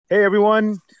Hey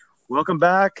everyone, welcome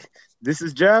back. This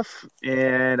is Jeff,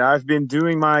 and I've been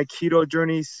doing my keto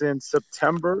journey since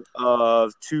September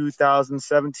of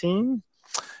 2017.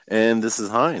 And this is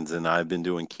Heinz, and I've been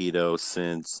doing keto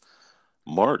since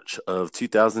March of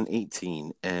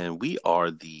 2018, and we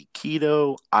are the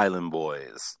Keto Island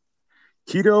Boys.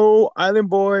 Keto Island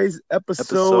Boys episode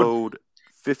Episode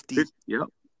 50, 50, yep, yep,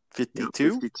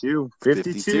 52? 52,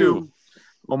 52. 52.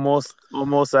 Almost,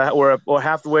 we're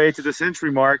halfway to the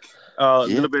century mark. A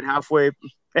Yeah, little bit halfway.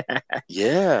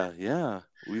 yeah.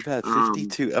 We've had Um,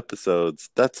 52 episodes.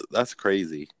 That's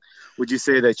crazy. would you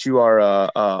say that you are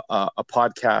a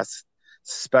podcast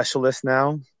specialist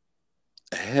now?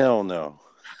 Hell no.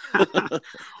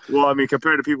 Well, I mean,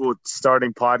 compared to people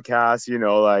starting podcasts,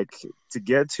 like to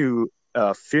get to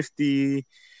 50,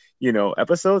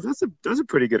 episodes, that's a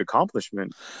pretty good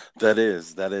accomplishment. That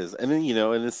is. And then,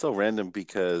 and it's so random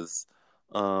because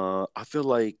I feel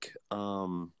like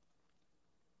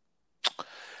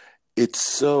it's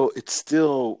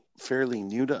still fairly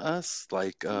new to us.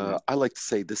 Like Mhm. I like to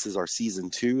say this is our season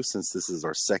 2 since this is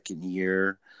our second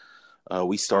year. We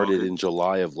Oh, started okay. in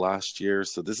July of last year,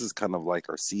 so this is kind of like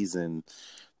our season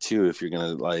 2 if you're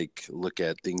gonna like look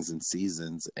at things in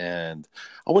seasons. And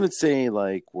I wouldn't say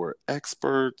like we're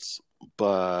experts,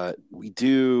 but we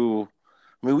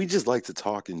just like to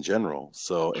talk in general.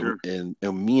 So Sure. and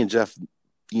me and Jeff,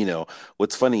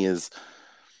 what's funny is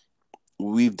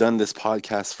we've done this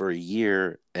podcast for a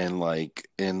year, and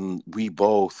we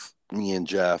both, me and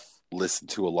Jeff, listen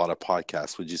to a lot of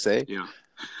podcasts, would you say? Yeah.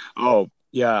 Oh,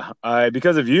 yeah. I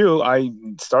Because of you, I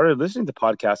started listening to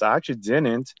podcasts. I actually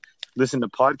didn't listen to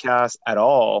podcasts at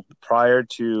all prior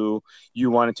to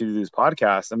you wanting to do this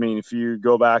podcast. I mean, if you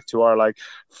go back to our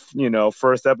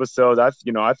first episode, I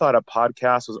thought a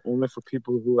podcast was only for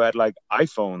people who had like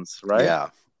iPhones, right? Yeah.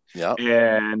 Yep.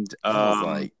 And I was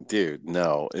like, dude,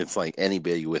 no, it's like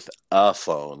anybody with a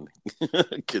phone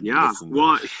could yeah, listen to.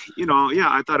 well, yeah,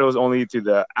 I thought it was only to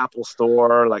the Apple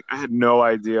Store. Like, I had no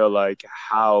idea like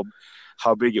how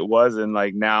big it was, and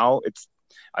like now it's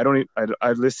I don't e-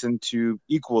 I listen to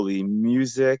equally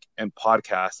music and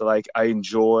podcasts. Like, I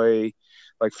enjoy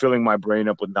like filling my brain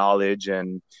up with knowledge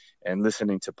and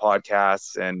listening to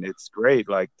podcasts, and it's great.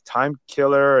 Like, time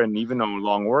killer, and even on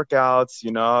long workouts,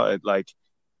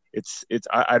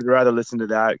 I'd rather listen to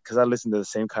that because I listen to the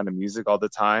same kind of music all the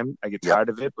time. I get Yep. tired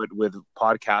of it, but with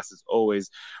podcasts, it's always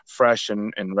fresh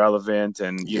and relevant,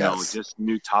 and Yes. just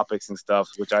new topics and stuff,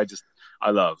 which I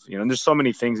love. And there's so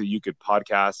many things that you could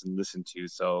podcast and listen to.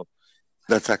 So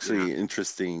That's yeah, actually an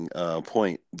interesting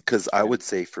point because I yeah. would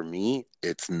say for me,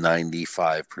 it's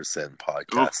 95% Oh,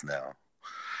 podcast now.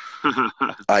 hmm.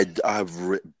 I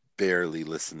barely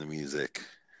listen to music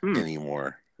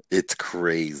anymore. It's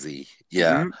crazy.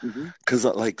 Yeah. Hmm. Hmm. Because,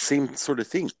 like, same sort of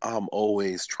thing. I'm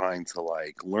always trying to,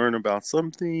 like, learn about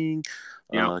something,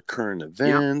 Yep. current Yep.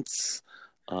 events,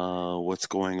 what's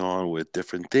going on with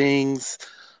different things.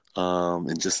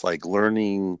 And just like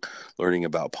learning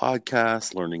about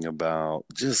podcasts, learning about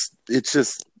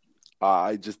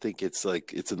I just think it's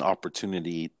like, it's an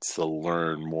opportunity to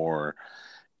learn more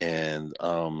and,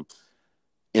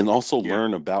 and also Yeah.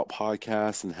 learn about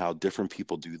podcasts and how different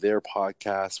people do their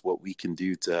podcasts, what we can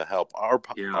do to help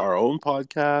Yeah. our own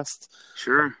podcast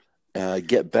Sure.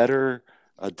 get better.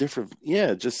 Different,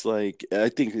 yeah. Just like I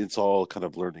think it's all kind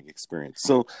of learning experience.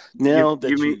 So Give now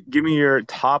give that me you, give me your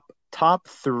top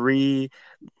three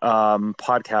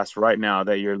podcasts right now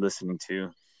that you're listening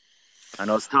to. I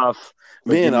know it's tough,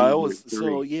 but give man, I me your always so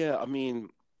three. yeah. I mean,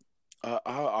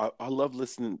 I love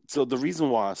listening. So the reason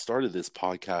why I started this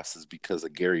podcast is because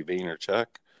of Gary Vaynerchuk.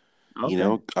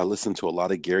 Okay. I listen to a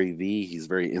lot of Gary V. He's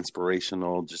very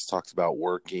inspirational. Just talks about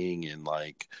working and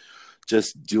like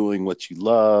just doing what you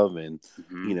love. And,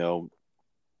 Hmm. you know,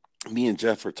 me and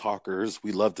Jeff are talkers.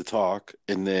 We love to talk.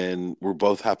 And then we're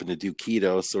both happen to do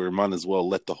keto. So we might as well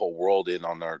let the whole world in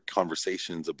on our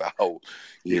conversations about,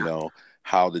 you Yeah. know,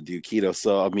 how to do keto.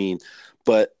 So, I mean,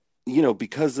 but,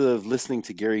 because of listening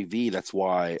to Gary Vee, that's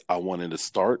why I wanted to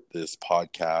start this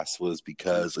podcast, was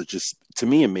because it just, to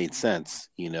me, it made sense,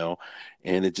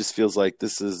 and it just feels like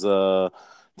this is a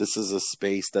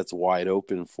space that's wide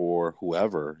open for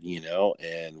whoever,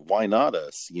 and why not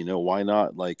us? Why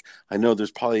not? Like, I know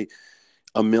there's probably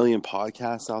a million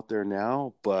podcasts out there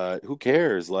now, but who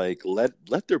cares? Like, let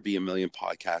there be a million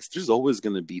podcasts. There's always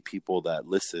going to be people that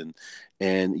listen,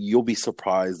 and you'll be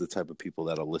surprised the type of people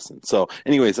that'll listen. So,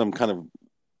 anyways, I'm kind of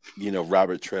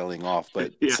rabbit trailing off,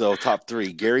 but Yeah. so top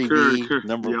three, Gary Sure. V, Sure.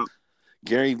 number Yep.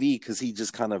 Gary V, because he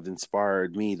just kind of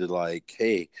inspired me to like,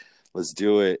 hey, let's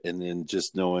do it, and then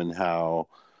just knowing how,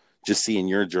 just seeing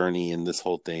your journey in this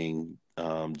whole thing,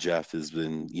 Jeff has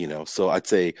been, so I'd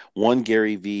say one,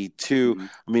 Gary V, two. Mm-hmm.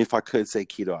 I mean, if I could say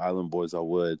Keto Island Boys, I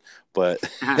would, but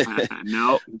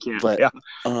No, you can't. but Yeah.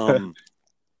 um,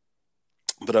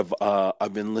 but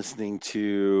I've been listening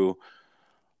to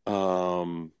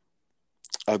um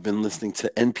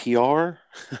NPR.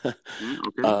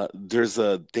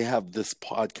 Okay. They have this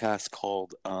podcast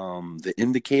called The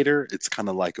Indicator. It's kind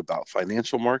of like about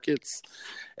financial markets.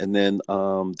 And then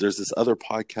there's this other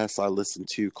podcast I listen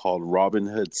to called Robin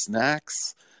Hood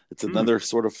Snacks. It's Mm. another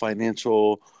sort of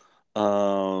financial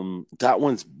that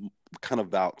one's kind of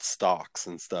about stocks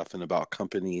and stuff and about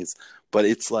companies, but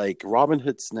it's like Robin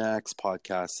Hood Snacks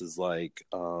podcast is like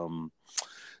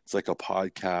it's like a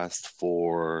podcast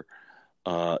for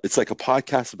it's like a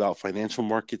podcast about financial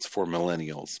markets for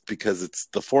millennials because it's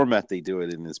the format they do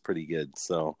it in is pretty good.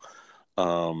 So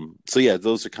yeah,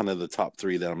 those are kind of the top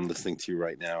three that I'm listening to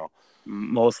right now.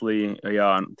 Mostly,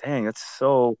 yeah. Dang, that's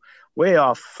so way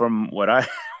off from what I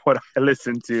what I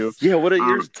listen to. Yeah, what are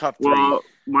your top three? Well,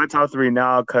 my top three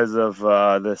now because of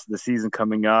the season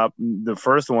coming up. The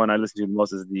first one I listen to the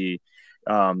most is the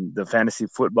Fantasy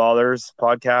Footballers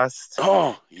podcast.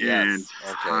 Oh, And yes.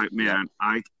 Okay. man,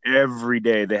 every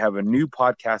day they have a new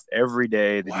podcast every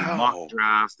day. They do mock Wow.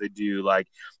 drafts. They do like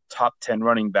top 10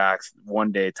 running backs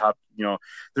one day.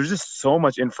 There's just so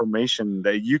much information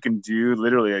that you can do.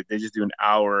 Literally, like, they just do an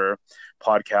hour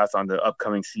podcast on the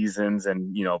upcoming seasons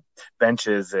and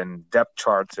benches and depth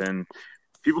charts and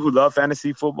people who love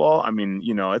fantasy football. I mean,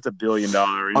 it's $1 billion.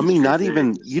 I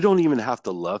mean, you don't even have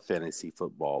to love fantasy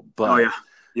football, but oh yeah.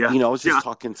 Yeah. I was just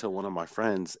talking to one of my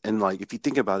friends, and like, if you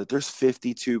think about it, there's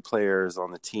 52 players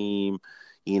on the team.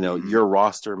 Your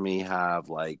roster may have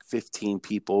like 15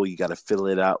 people. You got to fill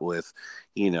it out with,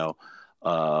 you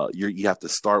have to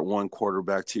start one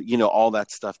quarterback to, all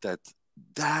that stuff that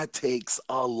takes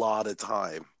a lot of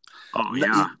time. Oh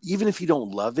yeah. Even if you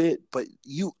don't love it, but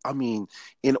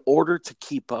in order to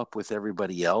keep up with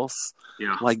everybody else,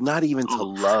 like not even to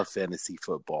love fantasy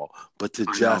football, but to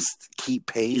just keep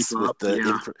pace with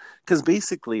because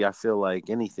basically I feel like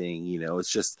anything,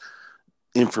 it's just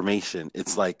information.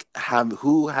 It's like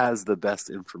who has the best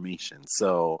information.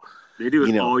 So they do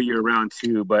it all year round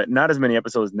too, but not as many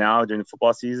episodes now during the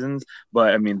football seasons.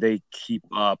 But I mean, they keep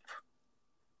up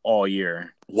all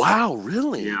year. Wow,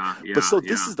 really? Yeah. But so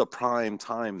this is the prime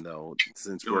time though,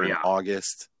 since we're in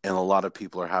August and a lot of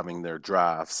people are having their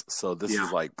drafts. So this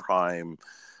is like prime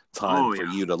time for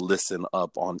you to listen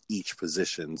up on each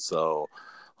position. So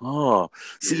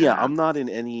I'm not in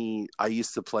any. I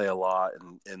used to play a lot,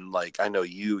 and like I know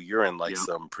you're in like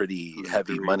some pretty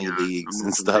heavy money leagues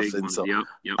and stuff, and so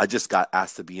I just got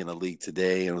asked to be in a league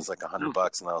today, and it was like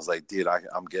 $100, and I was like, dude,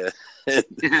 I'm good.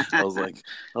 I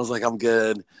was like, I'm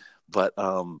good. But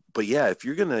yeah, if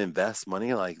you're gonna invest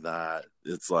money like that,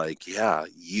 it's like,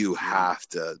 you have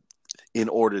to, in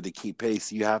order to keep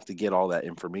pace, you have to get all that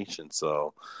information.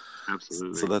 So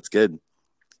absolutely, so that's good.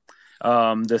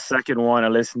 The second one I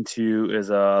listen to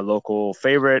is a local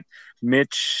favorite,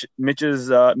 Mitch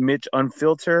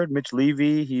Unfiltered, Mitch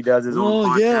Levy. He does his own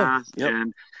podcast,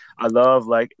 and I love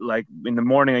like in the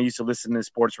morning I used to listen to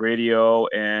sports radio,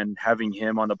 and having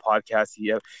him on the podcast,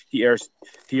 he airs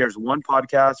one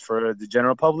podcast for the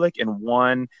general public and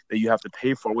one that you have to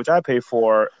pay for, which I pay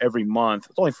for every month.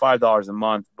 It's only $5 a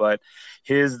month, but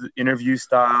his interview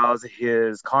styles,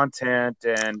 his content,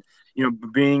 and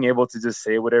being able to just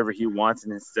say whatever he wants,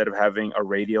 and instead of having a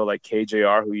radio like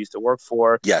KJR, who he used to work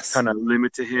for, kind of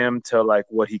limit to him to like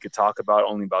what he could talk about,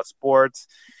 only about sports.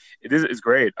 It's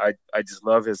great. I just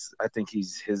love I think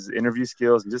his interview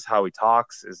skills and just how he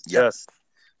talks is just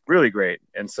really great.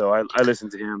 And so I listen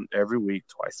to him every week,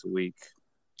 twice a week.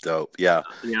 Dope. Yeah.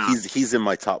 He's in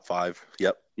my top 5.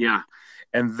 Yep. Yeah.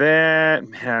 And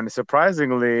then, man,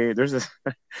 surprisingly, there's a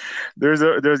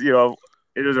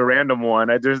random one.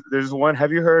 There's one.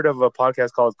 Have you heard of a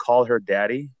podcast called Call Her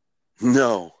Daddy?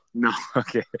 No.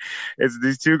 Okay. It's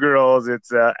these two girls.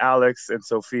 It's Alex and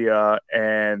Sophia,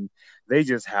 and they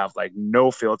just have like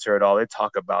no filter at all. They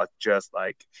talk about just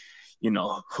like,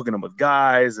 hooking up with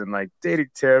guys and like dating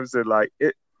tips and like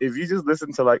it. If you just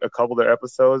listen to like a couple of their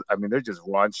episodes, I mean, they're just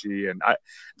raunchy, and I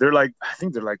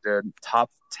think they're like the top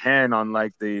 10 on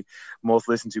like the most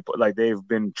listened to. Like they've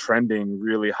been trending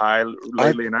really high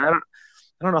lately, and I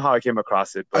don't know how I came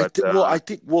across it, but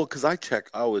because I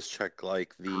always check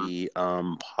like the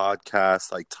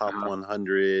podcast, like top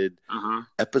 100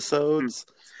 episodes,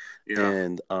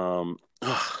 and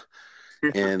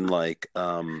and like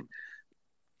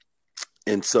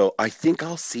and so I think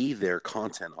I'll see their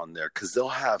content on there because they'll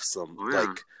have some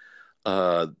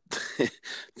they'll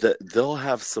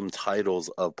have some titles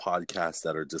of podcasts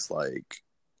that are just like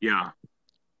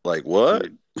Like what?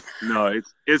 Dude. No,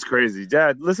 it's crazy.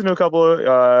 Dad, listen to a couple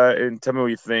and tell me what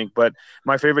you think. But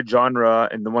my favorite genre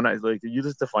and the one I like to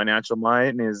use the financial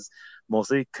mind is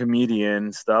mostly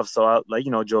comedian stuff. So I like,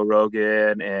 Joe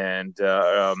Rogan and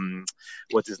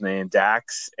what's his name?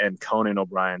 Dax and Conan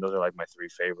O'Brien. Those are like my three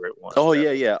favorite Oh ones yeah,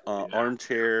 ever. yeah. Yeah.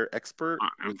 Armchair Expert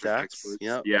I'm with for Dax. experts.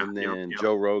 Yep. Yeah, And yep, then yep.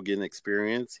 Joe Rogan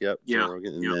Experience. Yep. Joe Yeah,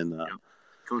 Rogan. And yep, then yep.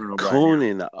 Conan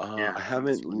O'Brien, yeah. Conan. Yeah, I that's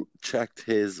haven't funny. checked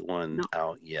his one No.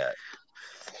 out yet.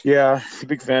 Yeah,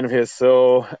 big fan of his.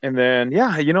 So, and then yeah,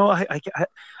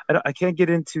 I can't get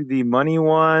into the money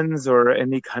ones or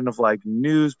any kind of like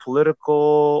news,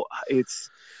 political. I don't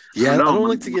Yeah, I know. don't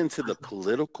like to get into the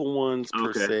political ones per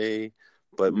Okay. se,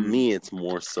 but Mm, me, it's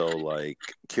more so like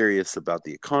curious about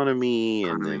the economy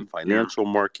and then economy. Yeah. financial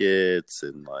markets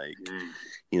and like,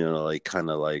 Mm, like kind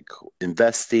of like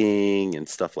investing and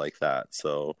stuff like that.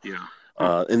 So, yeah.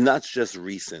 Huh. and that's just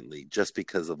recently, just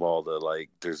because of all the like,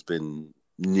 there's been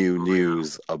new Oh yeah.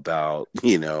 news about,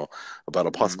 about a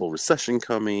Hmm. possible recession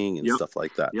coming and Yep. stuff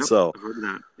like that. Yep. So, I've heard of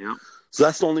that. Yep. so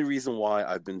that's the only reason why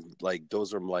I've been like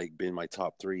those are like been my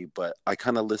top three. But I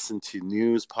kind of listen to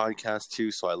news podcasts too.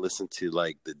 So I listen to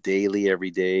like the Daily every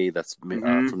day. That's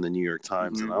Hmm. from the New York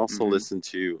Times, and I Hmm. also Hmm. listen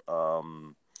to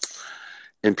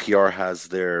NPR has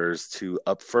theirs to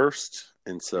Up First,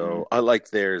 and Hmm. so I like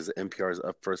theirs. NPR's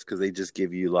Up First because they just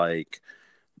give you like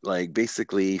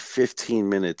basically 15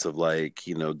 minutes of like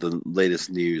the latest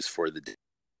news for the day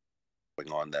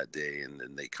going on that day, and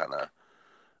then they kind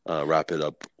of wrap it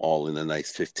up all in a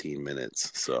nice 15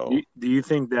 minutes. So, Do you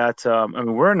think that I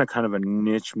mean we're in a kind of a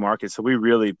niche market, so we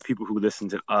really people who listen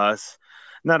to us,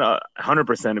 not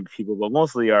 100% of people, but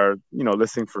mostly are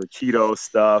listening for Cheeto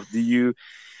stuff. Do you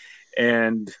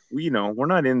and we we're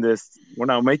not in this, we're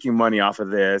not making money off of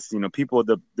this. People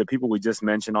the people we just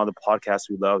mentioned, all the podcasts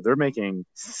we love, they're making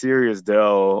serious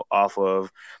dough off of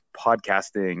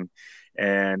podcasting,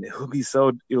 and it would be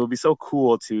so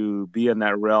cool to be in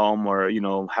that realm, or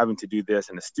having to do this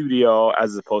in a studio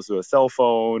as opposed to a cell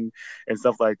phone and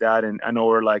stuff like that. And I know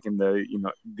we're like in the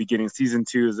beginning season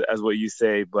two, as what you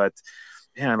say, but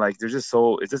man, like there's just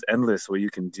it's just endless what you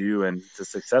can do, and it's a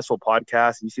successful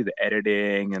podcast. And you see the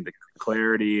editing and the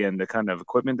clarity and the kind of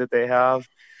equipment that they have.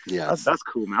 That's yes. that's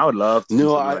cool, man. I would love to do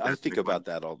No, something like I that to think make money. about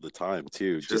that all the time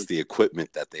too. Sure. Just the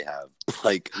equipment that they have.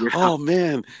 Like, Yeah. oh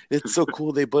man, it's so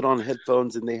cool. They put on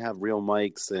headphones and they have real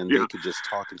mics and they Yeah. could just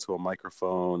talk into a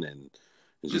microphone and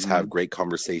just have Hmm. great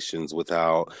conversations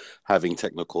without having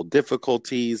technical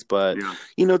difficulties. But,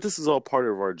 Yeah. this is all part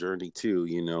of our journey too.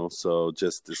 So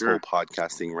just this whole Sure.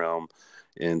 podcasting realm.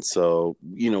 And so,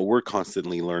 we're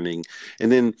constantly learning.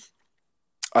 And then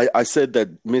I said that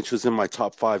Mitch was in my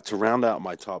top five. To round out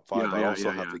my top five, Yeah. I Yeah. also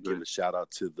Yeah. have Yeah. to give Good. a shout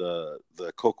out to the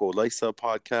Coco Lisa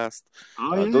podcast.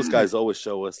 Oh Those yeah. guys always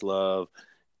show us love.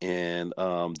 And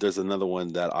there's another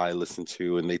one that I listen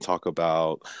to, and they kind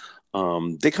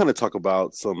of talk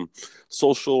about some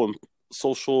social and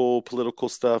social political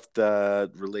stuff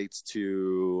that relates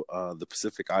to the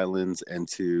Pacific Islands and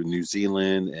to New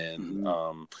Zealand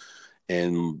Hmm.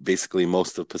 and basically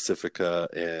most of Pacifica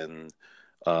and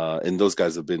those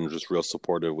guys have been just real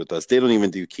supportive with us. They don't even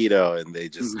do keto, and they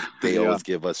Yeah. always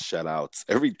give us shout outs.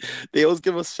 They always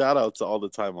give us shout outs all the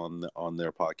time on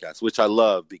their podcast, which I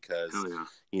love because Hell yeah.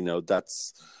 you know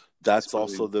that's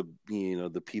also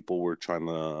Supporting. the people we're trying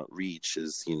to reach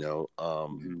is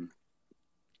Hmm.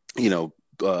 you know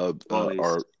Qualities.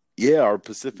 our our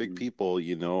Pacific Hmm. people,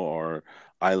 our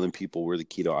island people. We're the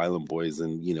Keto Island Boys,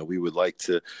 and we would like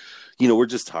to, we're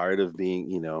just tired of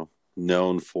being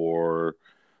known for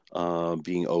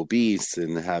being obese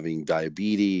and having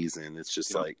diabetes. And it's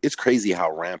just Yep. like, it's crazy how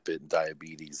rampant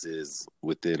diabetes is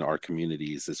within our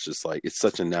communities. It's just like, it's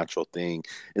such a natural thing.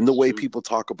 And the It's way true. people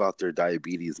talk about their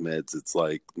diabetes meds, it's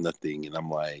like nothing. And I'm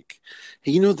like,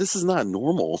 hey, this is not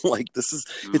normal. Like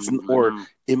I or know.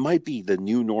 it might be the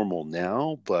new normal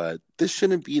now, but this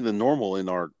shouldn't be the normal in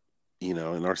our in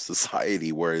our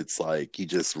society where it's like you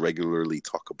just regularly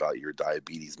talk about your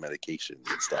diabetes medication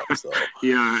and stuff. So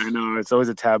Yeah, I know. It's always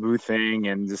a taboo thing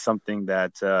and just something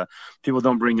that people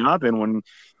don't bring up. And when,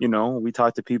 we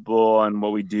talk to people and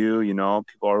what we do,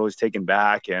 people are always taken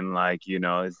back and like,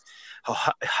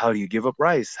 how do you give up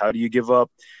rice? How do you give up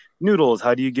noodles?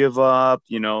 How do you give up,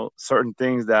 certain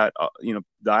things that,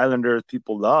 the Islanders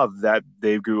people love that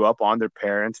they grew up on, their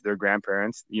parents, their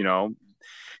grandparents,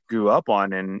 grew up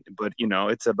on. But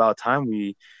it's about time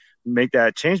we make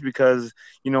that change, because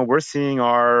we're seeing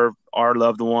our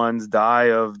loved ones die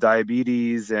of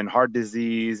diabetes and heart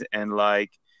disease, and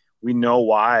like we know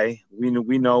why, we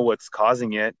know what's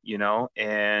causing it,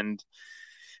 and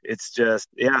it's just,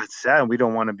 yeah, it's sad. We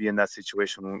don't want to be in that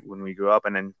situation when we grew up.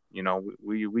 And then,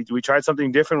 we tried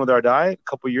something different with our diet a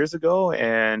couple years ago,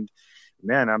 and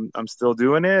man, I'm still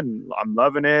doing it, and I'm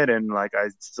loving it, and like I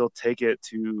still take it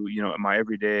to my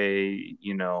everyday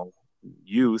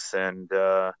use, and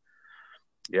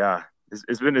yeah,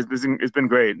 it's been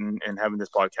great, and having this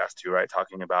podcast too, right?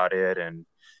 Talking about it,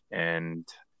 and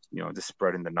just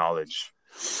spreading the knowledge.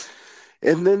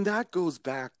 And then that goes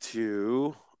back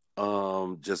to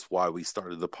just why we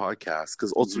started the podcast,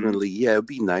 because Mm-hmm. ultimately, yeah, it'd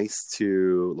be nice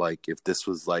to, like, if this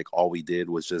was like all we did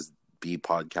was just be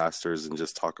podcasters and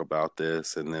just talk about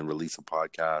this and then release a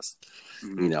podcast,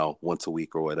 Mm-hmm. once a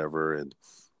week or whatever, and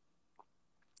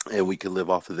we could live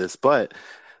off of this. But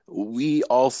we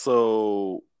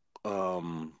also,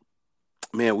 um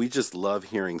man, we just love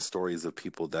hearing stories of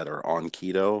people that are on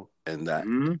keto,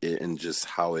 Mm-hmm. and just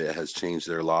how it has changed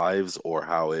their lives, or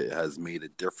how it has made a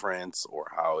difference, or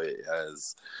how it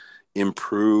has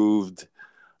improved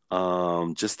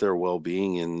just their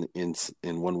well-being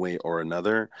in one way or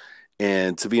another.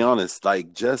 And to be honest,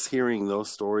 like, just hearing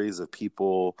those stories of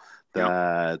people Yep.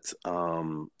 that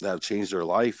have changed their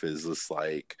life is just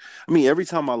like, I mean, every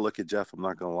time I look at Jeff, I'm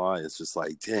not gonna lie, it's just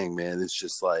like, dang, man, it's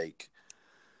just like,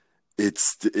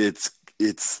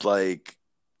 it's like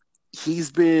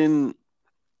he's been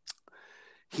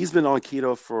he's been on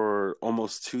keto for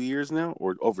almost 2 years now,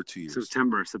 or over 2 years.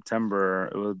 September,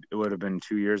 it would have been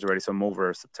 2 years already. So I'm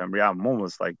over September. Yeah, I'm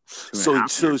almost like two and a So half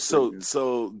so years. so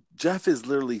so Jeff is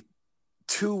literally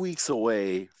 2 weeks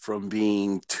away from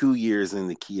being 2 years in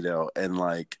the keto, and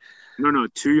like, No,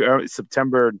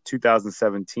 September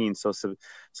 2017. So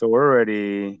we're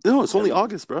already no, it's only 7.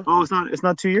 August, bro. Oh, it's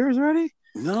not 2 years already.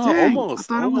 No, Dang, I almost,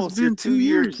 thought it was almost. Your been two 2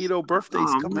 year years. keto birthday's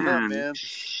Oh coming up, man, man.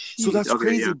 So Sheesh. that's Okay,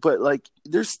 yeah. crazy. But like,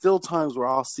 there's still times where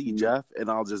I'll see Mhm. Jeff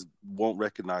and I'll just won't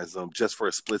recognize him just for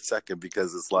a split second,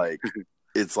 because it's like,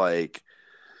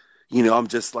 I'm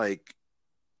just like,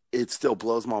 it still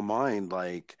blows my mind,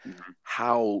 like, Mhm.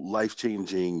 how life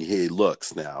changing he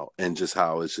looks now, and just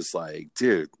how it's just like,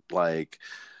 dude, like,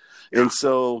 Yeah. and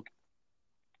so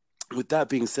with that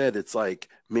being said, it's like,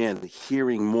 man,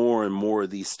 hearing more and more of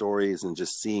these stories, and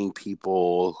just seeing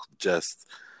people just,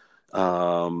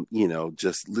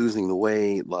 just losing the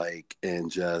weight, like,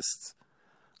 and just,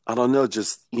 I don't know,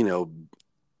 just,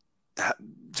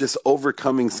 just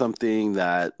overcoming something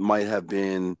that might have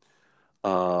been,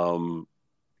 um,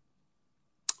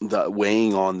 that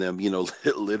weighing on them,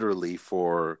 literally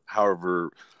for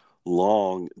however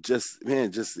long. Just,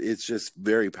 man, just, it's just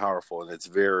very powerful, and it's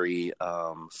very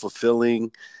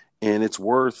fulfilling, and it's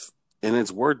worth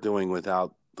doing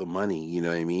without the money, you know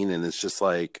what I mean? And it's just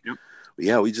like, Yep.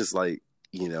 yeah, we just like,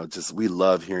 just, we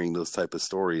love hearing those type of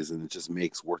stories, and it just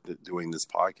makes worth it doing this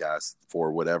podcast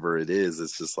for whatever it is.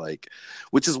 It's just like,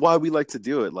 which is why we like to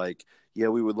do it. Like, yeah,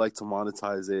 we would like to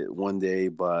monetize it one day,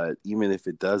 but even if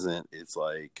it doesn't, it's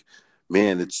like,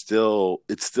 man, Mhm.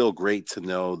 it's still great to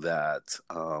know that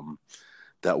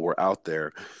we're out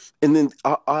there. And then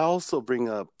I also bring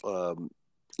up,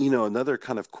 another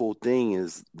kind of cool thing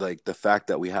is, like, the fact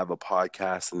that we have a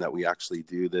podcast and that we actually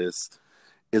do this,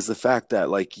 is the fact that,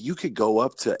 like, you could go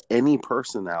up to any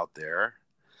person out there,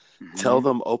 tell Mhm.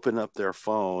 them open up their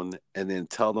phone, and then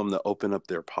tell them to open up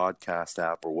their podcast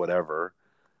app or whatever,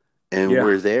 and Yeah.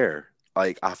 we're there.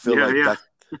 Like, I feel Yeah. like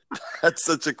Yeah. that's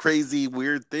such a crazy,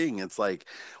 weird thing. It's like,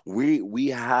 we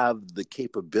have the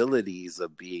capabilities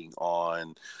of being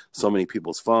on so many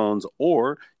people's phones,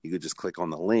 or you could just click on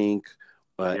the link,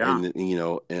 Yeah.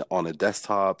 and on a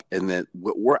desktop, and then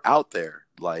we're out there.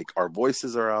 Like, our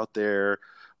voices are out there.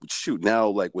 Shoot, now,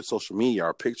 like, with social media,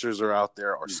 our pictures are out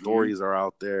there, our Mhm. stories are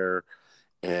out there,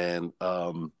 and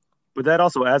But that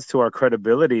also adds to our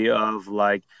credibility of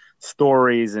like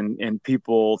stories and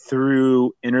people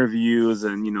through interviews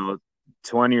and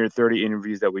 20 or 30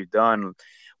 interviews that we've done.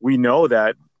 We know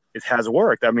that it has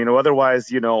worked. I mean,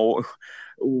 otherwise,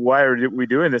 why are we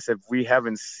doing this if we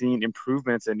haven't seen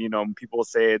improvements? And people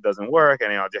say it doesn't work,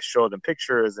 and I'll just show them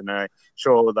pictures, and I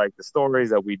show like the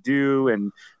stories that we do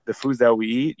and the foods that we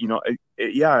eat.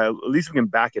 Yeah, at least we can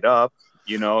back it up,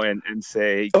 and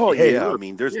say, oh hey, yeah, I look,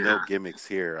 mean, there's no yeah, gimmicks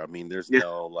here. I mean, there's yeah.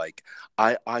 no, like,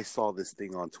 I saw this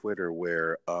thing on Twitter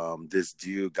where this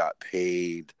dude got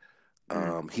paid.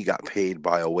 Mm. He got paid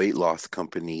by a weight loss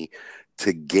company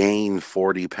to gain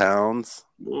 40 pounds.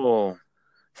 Whoa.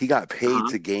 He got paid Uh-huh.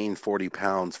 to gain 40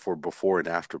 pounds for before and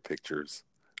after pictures.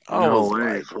 I No was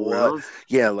way. like, For what? reals?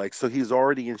 Yeah, like, so he's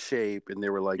already in shape, and they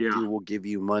were like, Yeah. dude, we'll give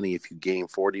you money if you gain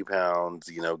 40 pounds,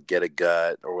 get a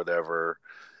gut or whatever.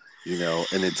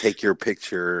 and then take your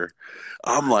picture.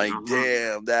 I'm I like, know.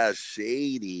 damn, that's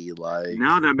shady. Like,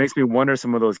 Now that makes me wonder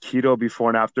some of those keto before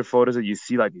and after photos that you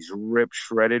see, like these ripped,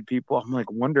 shredded people. I'm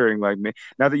like wondering, like,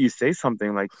 now that you say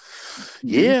something, like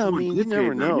maybe yeah, I someone mean, you did pay never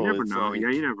them. You know. never It's know. Yeah,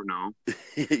 you like, never know.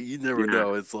 you never Yeah.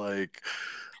 know. It's like,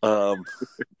 um,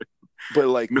 but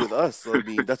like No, with us, I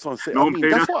mean, that's what I'm saying. no I one mean,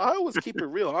 paid that's us. why I always keep it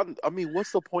real. I mean,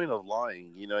 what's the point of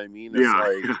lying? You know what I mean? It's Yeah.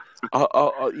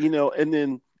 like, and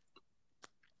then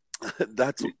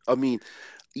that's, I mean,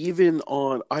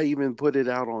 I even put it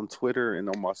out on Twitter and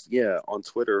on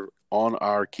Twitter on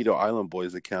our Keto Island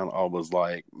Boys account. I was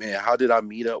like, man, how did I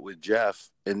meet up with Jeff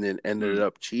and then ended Hmm.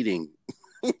 up cheating?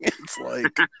 It's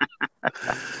like,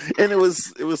 and it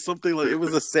was something like it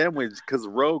was a sandwich because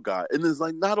Roe got, and it's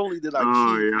like not only did I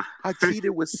cheat, Oh I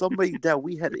cheated with somebody that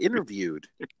we had interviewed.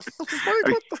 I was like,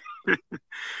 yeah. what the?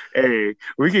 Hey,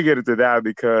 we could get into that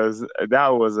because that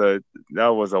was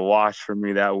a wash for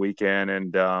me that weekend,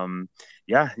 and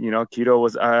yeah, keto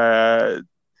was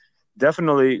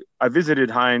definitely. I visited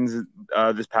Heinz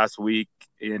this past week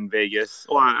in Vegas.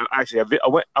 Well, actually,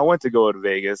 I went to go to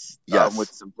Vegas with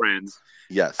Yes, some friends.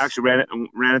 yes, Actually,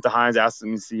 ran into Heinz, asked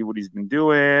him to see what he's been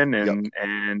doing, yep.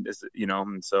 and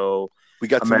so We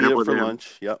got I to met meet up up with for him.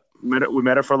 lunch. Yep. We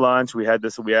met her for lunch. We had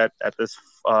at this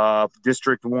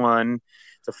District One.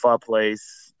 It's a pho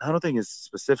place. I don't think it's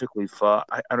specifically pho.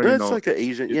 I don't even It's know. like an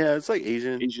Asian. It's Yeah, it's like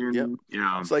Asian. Yep. Asian.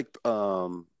 Yeah, It's like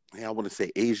yeah, I want to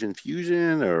say Asian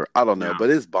fusion or I don't know, yeah. but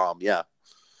it's bomb. Yeah.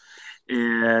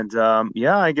 And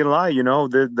yeah, I can lie.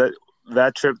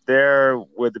 That trip there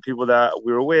with the people that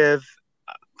we were with,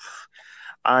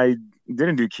 I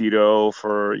didn't do keto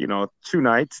for 2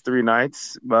 nights, 3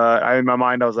 nights. But in my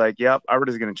mind, I was like, "Yep, I'm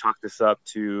just gonna chalk this up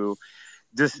to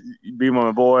just being with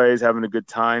my boys, having a good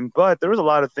time." But there was a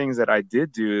lot of things that I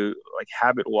did do, like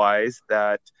habit wise,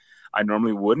 that I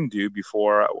normally wouldn't do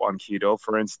before on keto.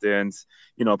 For instance,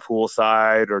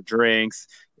 poolside or drinks.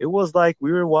 It was like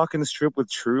we were walking the strip with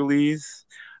Trulies.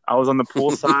 I was on the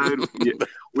poolside. Yeah,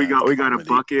 we That's got we got a comedy.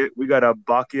 bucket. We got a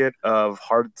bucket of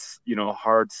hard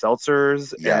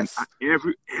seltzers, and Yes.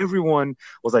 everyone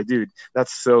was like, "Dude,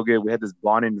 that's so good." We had this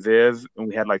Bon and Viv, and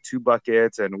we had like two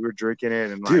buckets, and we were drinking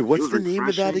it, and Dude, like it what's was the name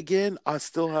of that refreshing. again? I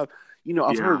still have,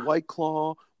 I've Yeah, heard White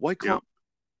Claw. White yeah, Claw.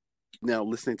 Now,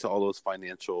 listening to all those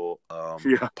financial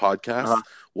yeah. podcasts, Uh-huh.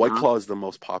 White Uh-huh. Claw is the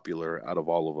most popular out of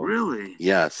all of them. Really?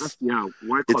 Yes. Yeah.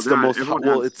 White Claw. It's the That most, everyone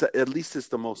well, has. it's at least it's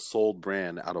the most sold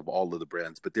brand out of all of the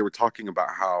brands. But they were talking about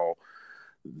how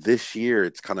this year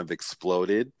it's kind of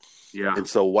exploded. Yeah. And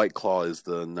so White Claw is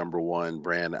the number one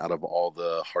brand out of all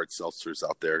the hard seltzers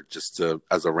out there. Just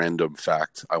as a random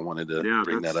fact, I wanted to Yeah.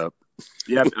 bring that That's up.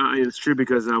 Yeah, it's true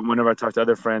because whenever I talk to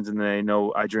other friends and they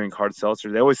know I drink hard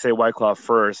seltzer, they always say White Claw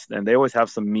first, and they always have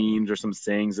some memes or some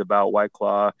sayings about White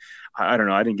Claw. I don't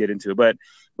know, I didn't get into it,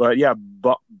 but yeah,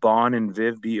 Bon and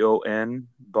Viv,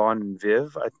 Bon and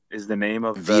Viv is the name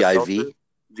of the seltzer.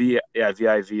 VIV. Yeah,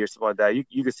 VIV or something like that.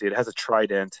 You can see it. It has a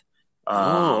trident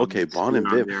Oh, okay. Bon spoon and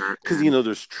on Viv. there, Because, and there's so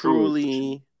refreshing.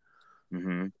 Truly.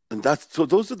 Mm-hmm. And so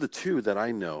those are the two that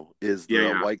I know is Yeah, the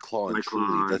yeah, White Claw and White Truly.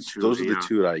 Claw and Those are Truly. the Yeah.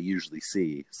 two that I usually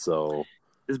see. So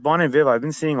This Bon and Viv I've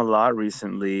been seeing a lot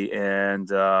recently, and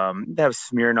they have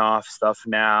Smirnoff stuff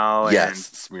now, and yes,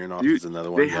 Smirnoff dude, is another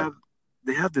they one. Yep. have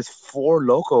they have this Four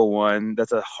Loco one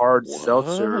that's a hard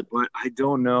seltzer, What? but I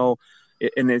don't know,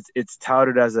 and it's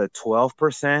touted as a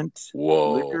 12%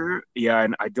 Whoa. liquor. Yeah,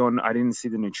 and I didn't see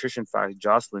the nutrition fact.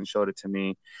 Jocelyn showed it to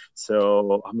me,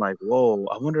 so I'm like, whoa,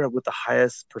 I wonder what the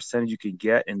highest percentage you could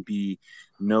get and be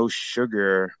no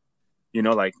sugar.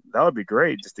 Like that would be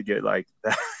great just to get like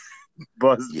that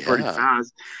buzz pretty Yeah.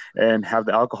 fast and have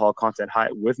the alcohol content high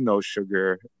with no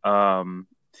sugar.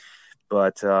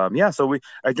 But yeah, so we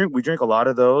drink a lot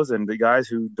of those, and the guys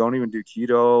who don't even do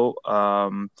keto,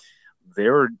 they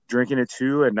were drinking it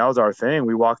too, and that was our thing.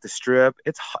 We walked the strip.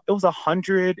 It was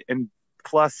 100 and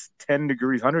plus 10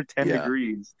 degrees, 110 Yeah.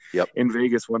 degrees Yep. in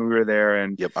Vegas when we were there,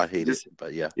 and Yep. I hate it, just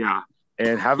but yeah. yeah.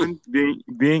 And having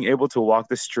being able to walk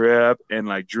the strip and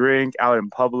like drink out in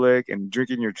public and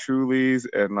drinking your Trulies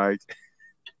and like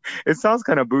it sounds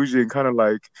kind of bougie and kind of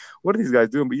like, what are these guys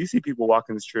doing? But you see people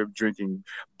walking the strip drinking,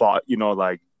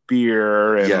 like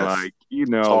beer and Yes. like,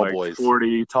 Tall like boys.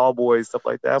 40 tall boys, stuff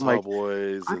like that. I'm Tall like,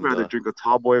 boys I'd and rather the drink a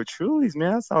tall boy of Trulies,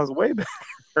 man. That sounds way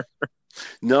better.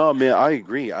 No, man, I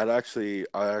agree. I actually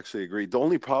agree. The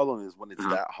only problem is when it's Uh,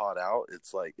 that hot out,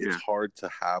 it's like it's yeah. hard to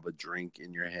have a drink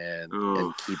in your hand Oh,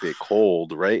 and keep it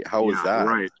cold, right? How is yeah. that?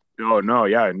 Right. Oh no,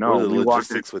 yeah, What no. are the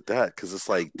logistics with that? Because it's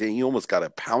like, dang, you almost got to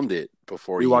pound it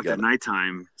before We you walked got at to.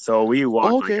 nighttime, so we Oh,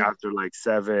 walked like okay. after like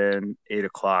 7, 8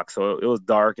 o'clock. So it was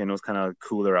dark and it was kind of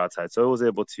cooler outside. So it was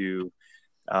able to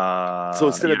So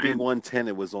instead of Yeah, being and 110,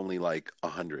 it was only like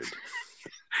 100.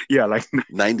 yeah, like yeah,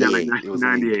 like 98. It was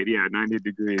only 98, yeah, 98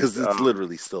 degrees. because it's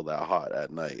literally still that hot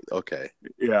at night. Okay.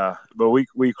 Yeah, but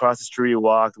we crossed the street,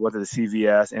 walked, went to the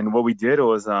CVS, and what we did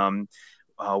was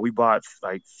we bought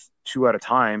like two at a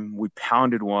time. We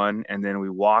pounded one, and then we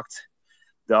walked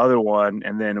the other one,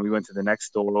 and then we went to the next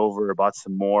store over, bought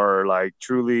some more like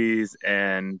Trulies,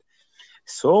 and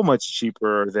so much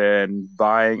cheaper than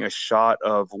buying a shot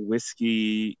of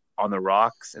whiskey on the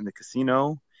rocks in the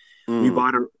casino. We Mm,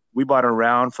 bought a we bought a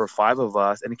round for five of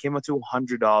us, and it came up to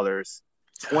 $100,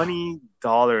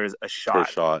 $20 a per shot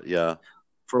shot. Yeah.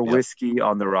 for Yep. whiskey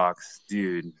on the rocks,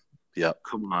 dude. Yep.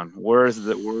 Come on, where's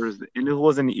the? And it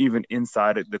wasn't even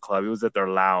inside the club; it was at their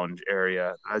lounge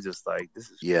area. I just like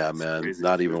this Yeah, is man. crazy.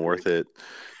 Not This is even worth crazy.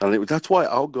 it. That's why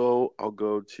I'll go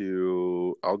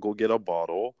get a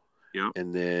bottle, Yep.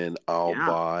 and then Yeah.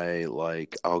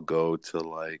 I'll go to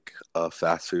like a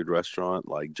fast food restaurant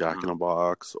like Jack in Uh, the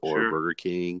Box or sure. Burger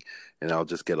King, and I'll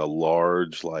just get a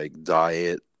large like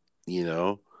diet, you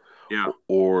know, Yeah.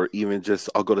 or even just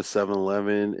I'll go to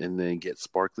 7-Eleven and then get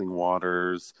sparkling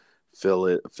waters,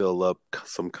 fill up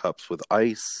some cups with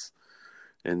ice,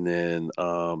 and then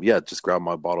yeah, just grab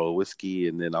my bottle of whiskey,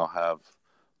 and then I'll have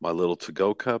my little to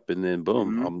go cup, and then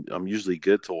boom, Hmm. I'm usually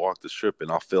good to walk the strip,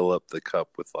 and I'll fill up the cup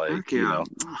with Heck like, yeah.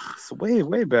 It's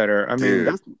way better. I mean, dude,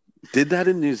 that's did that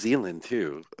in New Zealand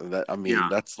too. That I mean, yeah.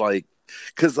 that's like,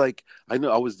 cause like I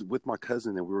know I was with my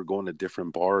cousin and we were going to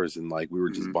different bars and like we were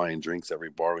just Hmm. buying drinks every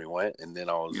bar we went, and then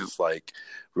I was Yep. just like,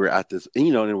 we were at this, and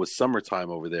it was summertime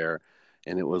over there,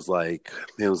 and it was like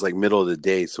middle of the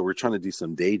day, so we're trying to do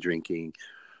some day drinking.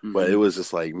 But it Hmm. was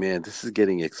just like, man, this is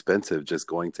getting expensive just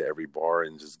going to every bar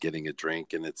and just getting a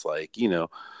drink. And it's like,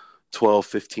 12,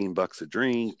 $15 a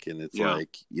drink. And it's Yeah.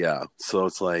 like, yeah. So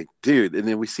it's like, dude. And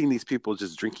then we seen these people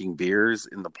just drinking beers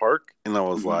in the park. And I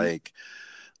was Hmm. like,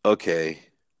 okay,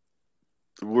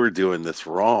 we're doing this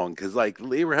wrong. Cause like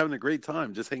they were having a great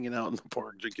time just hanging out in the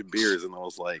park drinking beers. And I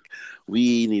was like,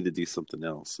 we need to do something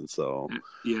else. And so,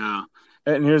 Yeah.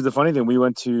 And here's the funny thing: we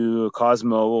went to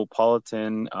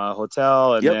Cosmopolitan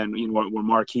Hotel, and yep, then where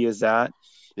Marquee is at,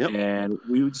 yep, and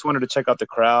we just wanted to check out the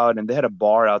crowd. And they had a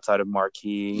bar outside of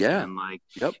Marquee, yeah, and like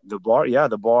yep. the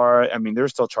bar. I mean, they're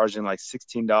still charging like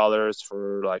 $16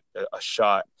 for like a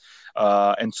shot,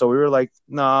 and so we were like,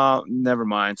 nah, never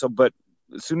mind. So, but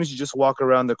as soon as you just walk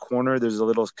around the corner, there's a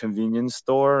little convenience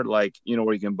store, like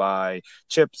where you can buy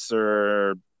chips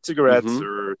or cigarettes Mm-hmm.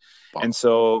 or, and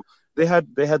so they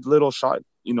had little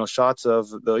shots of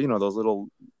those little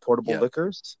portable Yeah.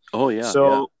 liquors. Oh, yeah, yeah.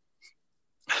 So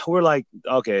we're like,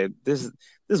 okay, this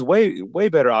is way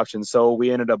better option. So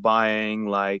we ended up buying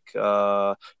like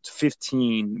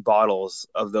 15 bottles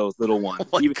of those little Oh, ones.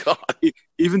 my God.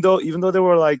 Even though they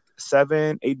were like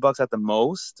 $7-8 at the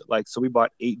most, like, so we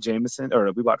bought we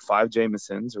bought five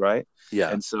Jamesons, right? Yeah.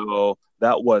 And so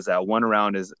that one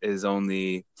round is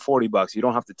only $40. You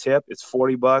don't have to tip. It's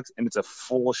 $40, and it's a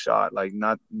full shot, like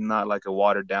not like a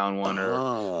watered down one or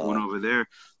one Oh, over there.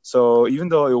 So even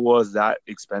though it was that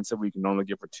expensive, we can only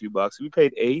get for $2. We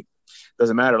paid eight.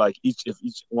 Doesn't matter. Like if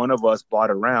each one of us bought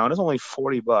a round, it's only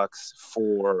 $40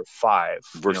 for five.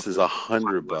 versus For a five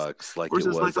hundred of us, bucks like it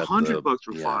versus like was a at hundred the, bucks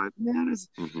for yeah. five. Man, it's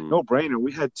Hmm. no brainer.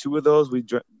 We had two of those. We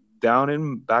down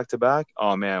in back to back.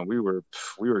 Oh man, we were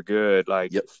good.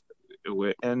 Like, Yep.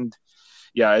 and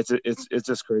yeah, it's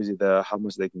just crazy how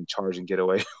much they can charge and get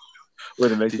away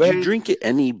with it. Makes, Did but you hey, drink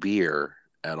any beer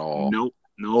at all? nope,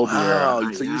 no beer.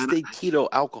 Wow. So you Yeah, stayed keto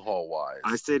alcohol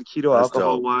I wise. said keto That's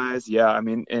alcohol dope. wise. Yeah, I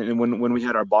mean, and when we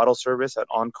had our bottle service at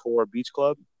Encore Beach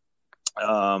Club,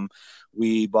 um,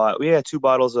 we had two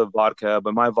bottles of vodka,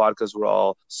 but my vodkas were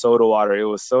all soda water. It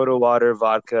was soda water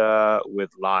vodka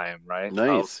with lime, right? Oh,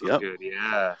 Nice. so Yep. good.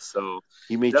 Yeah. So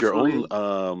You made your own definitely,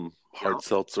 yeah. hard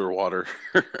seltzer water.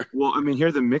 Well, I mean, here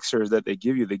are the mixers that they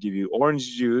give you. They give you orange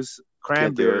juice,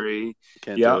 Can't do it. cranberry.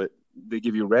 Can't Yeah. do it. They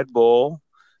give you Red Bull,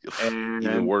 Even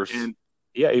and worse. and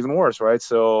yeah, even worse, right?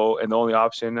 So, and the only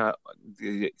option,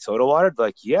 soda water.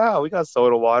 Like, yeah, we got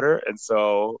soda water, and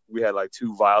so we had like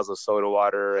two vials of soda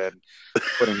water and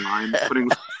putting lime, putting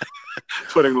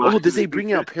putting Oh, did limes they in bring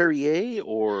it. out Perrier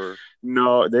or?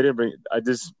 No, they didn't bring. I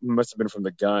just must have been from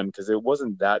the gun because it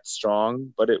wasn't that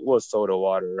strong, but it was soda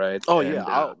water, right? Oh yeah, And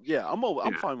I'm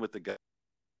yeah, fine with the guy.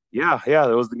 yeah,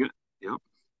 it was the gun. Yep.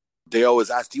 They always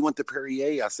ask, "Do you want the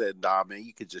Perrier?" I said, "Nah, man,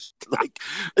 you could just like."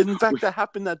 In fact, that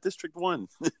happened at District One.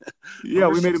 Yeah,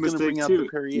 Remember, we she made a was gonna mistake bring out the too.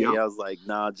 Perrier. Yep. I was like,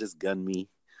 "Nah, just gun me."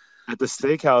 At the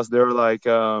steakhouse, they were like,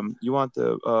 "You want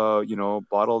the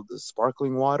bottled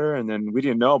sparkling water?" And then we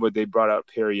didn't know, but they brought out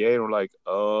Perrier, and we're like,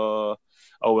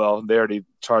 oh well, they already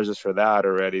charged us for that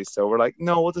already. So we're like,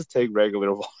 no, we'll just take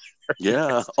regular water.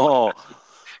 Yeah.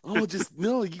 Oh, just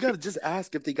no. You gotta just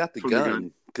ask if they got the From the gun.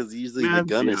 gun because usually the Man,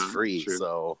 gun is yeah, free. true.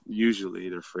 So Usually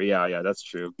they're free. Yeah, that's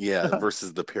true. yeah,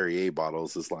 versus the Perrier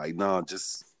bottles, it's like no,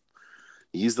 just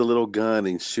use the little gun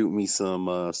and shoot me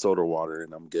some soda water,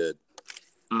 and I'm good.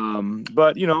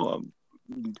 But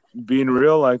being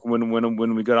real, like when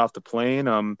we got off the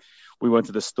plane, we went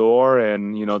to the store,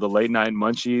 and the late night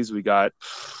munchies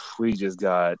we just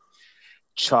got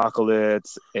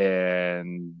chocolates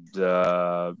and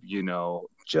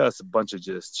just a bunch of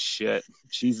just shit,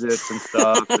 Cheez-Its and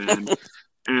stuff, and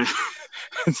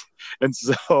and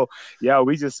so yeah,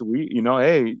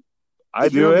 hey, I You're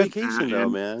do on it, vacation though,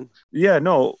 and man. yeah,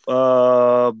 no,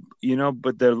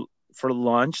 but for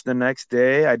lunch the next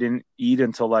day, I didn't eat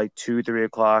until like 2, 3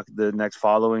 o'clock the next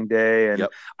following day, and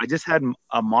Yep. I just had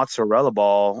a mozzarella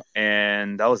ball,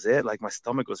 and that was it. Like my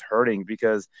stomach was hurting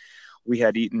because we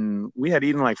had eaten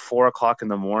like 4 o'clock in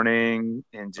the morning,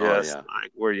 and Oh just yeah.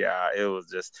 like it was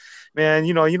just, man,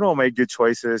 you don't make good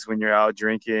choices when you're out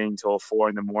drinking till 4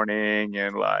 in the morning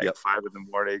and like Yep. 5 in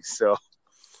the morning. So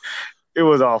it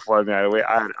was all fun, man.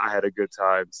 I had a good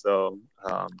time. So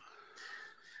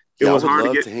it Yeah, I was would hard to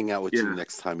love get. to hang out with you Yeah,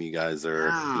 next time you guys are,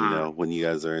 yeah, when you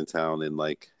guys are in town and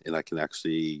I can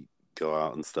actually go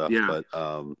out and stuff. yeah. But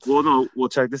Well, no, we'll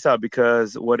check this out,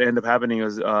 because what ended up happening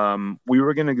was we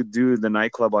were gonna do the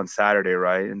nightclub on Saturday,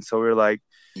 right? And so we were like,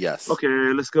 yes. okay,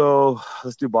 let's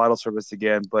do bottle service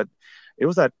again. But it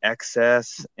was at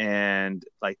XS, and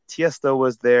like Tiesto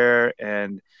was there,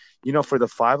 and for the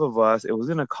five of us, it was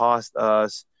gonna cost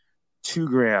us 2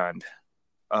 grand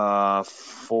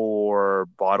for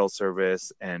bottle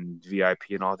service and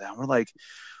VIP and all that. And we're like,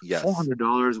 Yes.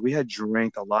 $400. We had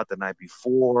drank a lot the night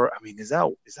before. I mean, is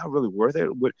that really worth it?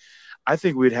 I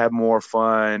think we'd have more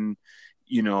fun,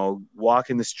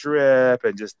 walking the strip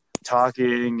and just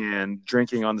talking and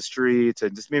drinking on the streets,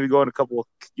 and just maybe going to a couple,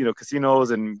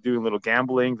 casinos and doing a little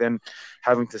gambling, than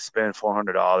having to spend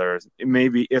 $400,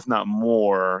 maybe if not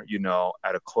more,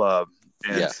 at a club.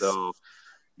 And Yes. so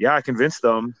yeah, I convinced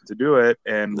them to do it,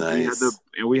 and Nice.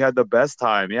 we had the best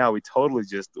time. Yeah, we totally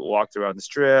just walked around the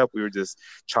strip. We were just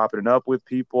chopping it up with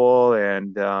people,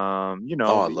 and Oh,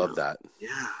 I love that.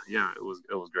 yeah, it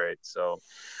was great. So,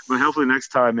 but hopefully next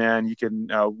time, man, you can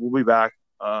we'll be back,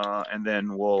 and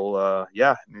then we'll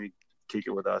maybe kick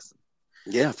it with us.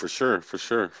 Yeah, for sure, for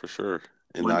sure, for sure.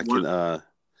 And I What? can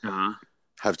Uh-huh.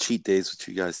 have cheat days with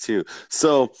you guys too.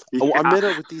 So I Yeah, met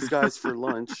up with these guys for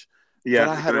lunch, but yeah.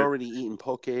 I had Good. already eaten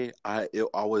poke. I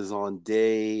was on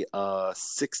day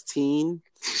 16.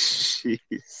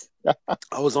 Jeez.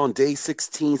 I was on day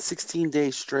 16, 16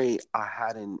 days straight. I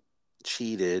hadn't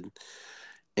cheated.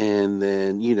 And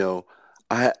then,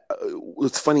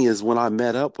 what's funny is when I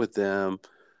met up with them,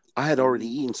 I had already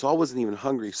eaten, so I wasn't even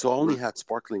hungry. So I only had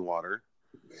sparkling water.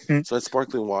 So I had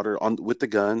sparkling water on with the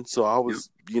gun. So I Yep. was,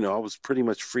 I was pretty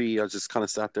much free. I just kind of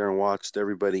sat there and watched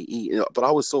everybody eat. But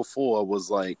I was so full, I was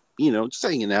like, just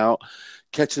hanging out,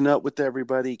 catching up with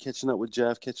everybody, catching up with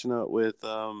Jeff, catching up with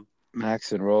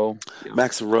Max and roll. Yep.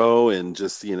 Max and Rowe, and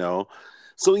just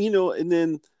so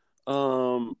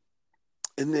um,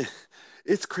 and then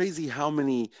it's crazy how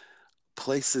many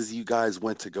places you guys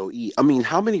went to go eat. I mean,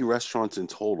 how many restaurants in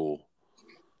total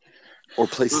or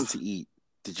places to eat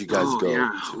did you guys Oh go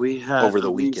yeah, to we had over at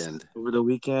the least weekend? over the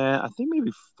weekend. I think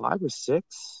maybe 5 or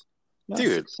 6. Yeah,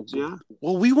 Dude, 6. Yeah.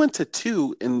 well, we went to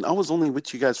two, and I was only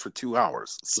with you guys for 2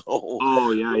 hours. So,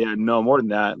 Oh yeah, yeah. No, more than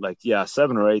that. Like, yeah,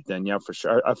 7 or 8. Then yeah, for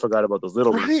sure. I forgot about those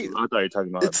little right? restaurants. I thought you were talking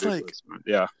about a It's big like, restaurant.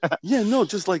 Yeah. yeah, no,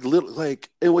 just like little,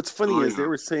 and what's funny Oh is they yeah.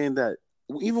 were saying that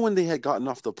even when they had gotten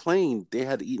off the plane, they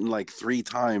had eaten like 3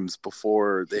 times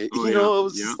before they, Oh yeah. it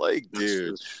was Yeah. just like, That's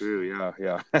dude. that's true. Yeah.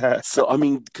 Yeah. So, I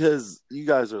mean, because you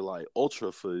guys are like ultra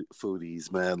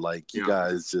foodies, man. Like, you Yeah.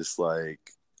 guys just like,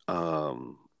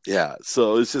 yeah.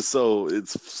 So it's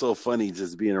so funny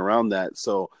just being around that.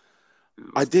 So It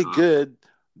I was did tough. good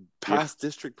Yeah. past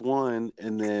District 1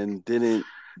 and then didn't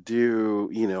do,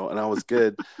 and I was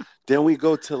good. Then we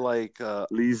go to like,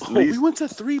 Lee's we Lee's. went to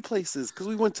 3 places because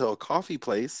we went to a coffee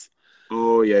place.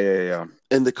 Oh yeah.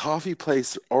 And the coffee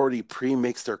place already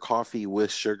pre-mixed their coffee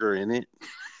with sugar in it.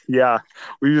 Yeah.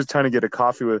 We were just trying to get a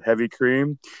coffee with heavy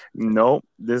cream. Nope.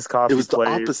 This It coffee was the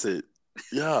place. opposite.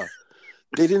 Yeah.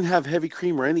 They didn't have heavy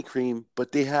cream or any cream,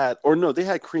 but they had, or no, they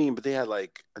had cream, but they had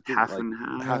like, I think Half like and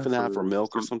half half and half or or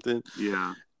milk or some. something.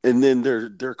 Yeah. And then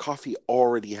their coffee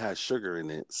already has sugar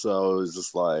in it. So it was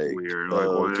just like, Weird. Like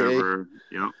okay. whatever.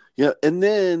 Yep. Yeah. And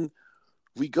then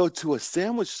we go to a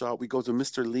sandwich shop. We go to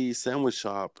Mr. Lee's sandwich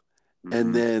shop. And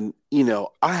Hmm. then,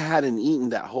 I hadn't eaten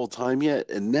that whole time yet.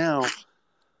 And now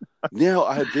now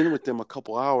I had been with them a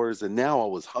couple hours, and now I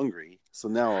was hungry. So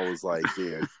now I was like,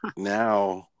 dude,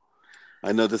 now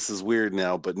I know this is weird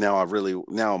now, but now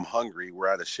I'm hungry. We're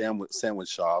at a sandwich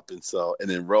shop, and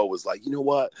then Ro was like, you know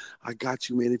what? I got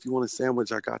you, man. If you want a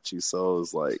sandwich, I got you. So it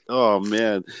was like, oh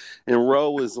man. And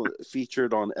Ro was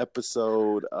featured on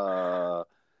episode 9.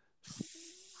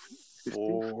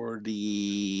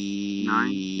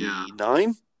 Yeah.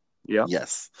 49. Yep.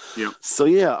 Yes. Yep. So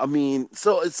yeah, I mean,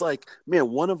 so it's like, man,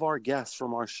 one of our guests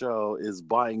from our show is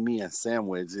buying me a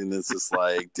sandwich, and it's just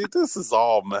like, dude, this is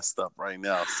all messed up right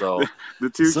now. The, So, the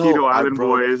two so Keto I Island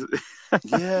broke. boys.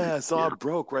 Yeah, so I Yeah.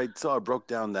 broke right. So I broke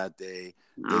down that day.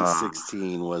 Day Uh,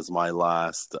 16 was my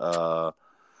last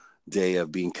day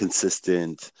of being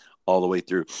consistent all the way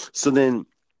through. So then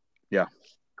yeah.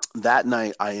 that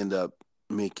night I end up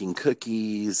making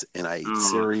cookies and I ate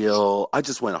Oh, cereal. I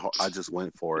just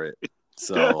went for it.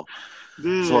 So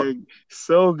so dude,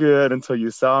 so good until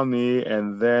you saw me,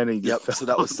 and then he just yep, fell so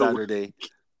that off was the way. Saturday.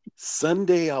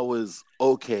 Sunday I was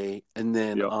okay, and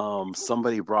then Yep.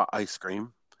 somebody brought ice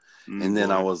cream, and then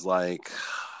I Boy. was like,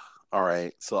 all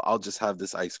right, so I'll just have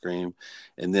this ice cream,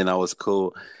 and then I was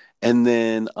cool. And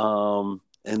then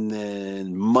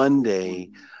Monday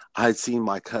I had seen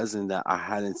my cousin that I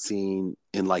hadn't seen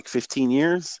in like 15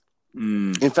 years.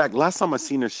 Mm. In fact, last time I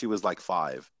seen her, she was like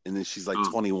 5, and then she's like Oh,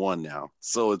 21 now.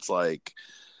 So it's like,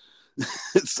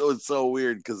 so it's so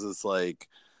weird because it's like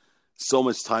so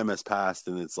much time has passed,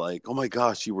 and it's like, oh my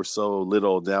gosh, you were so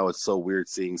little. Now it's so weird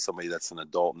seeing somebody that's an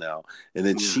adult now. And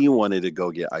then yeah. she wanted to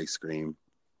go get ice cream.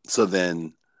 So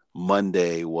then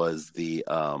Monday was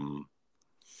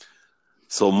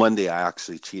so Monday I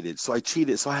actually cheated. So I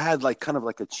cheated. So I had like kind of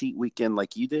like a cheat weekend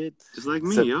like you did. Just like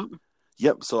me. So Yep.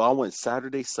 yep. So I went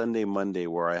Saturday, Sunday, Monday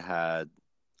where I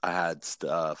had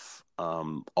stuff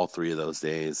all 3 of those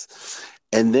days.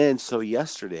 And then so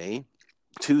yesterday,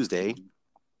 Tuesday,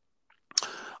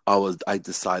 I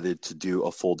decided to do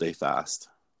a full day fast.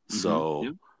 So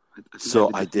Yep. I think I so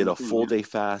did I the did same a thing. full Yeah. day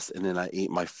fast, and then I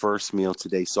ate my first meal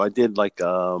today. So I did like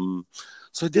a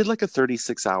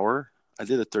 36 hour. I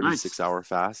did a 36 Nice. hour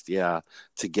fast, yeah,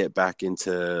 to get back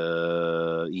into,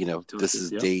 this Ketosis.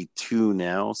 is Yep. day 2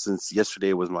 now, since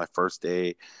yesterday was my first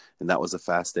day and that was a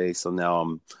fast day. So now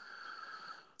I'm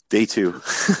day 2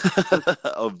 Test,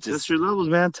 of test just, your levels,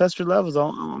 man. Test your levels.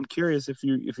 I'm curious if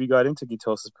you got into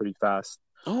ketosis pretty fast.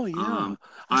 oh yeah. Um,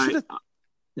 I should I have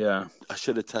yeah. I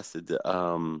should have tested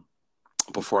before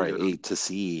Before you I got on. ate to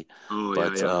see, Oh yeah,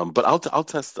 but yeah.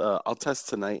 I'll test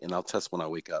tonight, and I'll test when I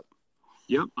wake up.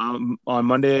 Yep. On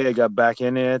Monday, I got back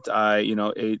in it. I,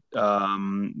 ate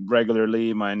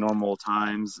regularly my normal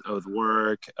times of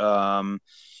work.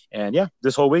 And yeah,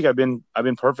 this whole week I've been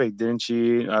perfect. Didn't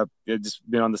cheat. I've just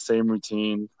been on the same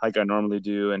routine like I normally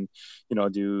do, and do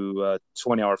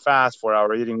 20-hour fast,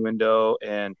 4-hour eating window,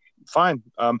 and fine.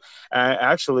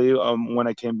 Actually, when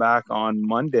I came back on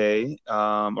Monday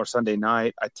or Sunday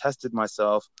night, I tested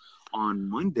myself on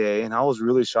Monday, and I was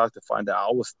really shocked to find out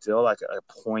I was still like a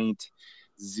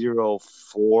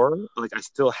 0.04. Like I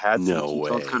still had some No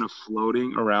ketones kind way. of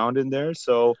floating around in there.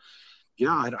 So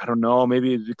yeah, I don't know.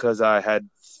 Maybe it's because I had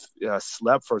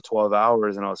slept for 12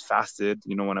 hours and I was fasted,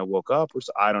 when I woke up, or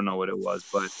so. I don't know what it was,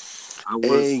 but I was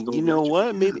Hey, still you know electric. what?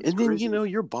 Yeah, Maybe, it's and then crazy.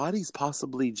 your body's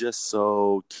possibly just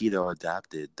so keto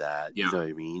adapted that you Yeah, know what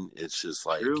I mean. It's just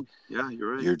like true. Yeah,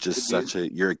 you're right. you're Could just be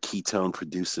it. you're a ketone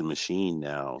producing machine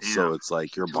now. So Damn. it's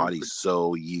like your Ketone. body's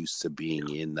so used to Yeah. being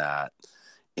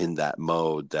in that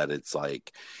mode that it's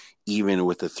like even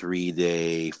with a 3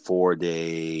 day, 4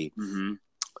 day Hmm.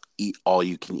 eat all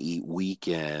you can eat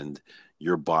weekend,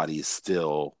 your body is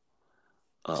still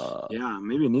uh Yeah,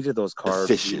 maybe needed those carbs,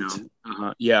 efficient.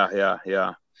 Uh-huh. Yeah, yeah,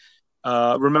 yeah.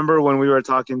 Remember when we were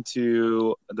talking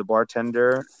to the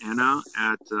bartender, Anna,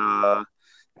 at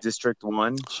District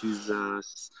 1? She's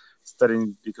studying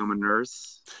to become a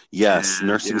nurse. Yes, And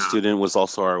nursing yeah, student was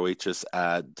also our waitress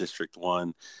at District 1,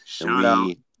 and shout out.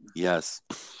 we yes.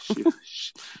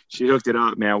 She hooked it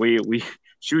up, man. We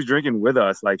she was drinking with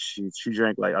us. Like she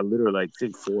drank like I literally like I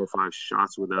think 4 or 5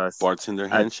 shots with us Bartender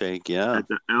at handshake, yeah.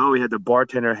 we had the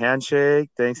bartender handshake.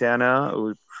 Thanks, Anna.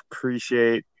 We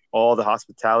appreciate all the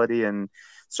hospitality and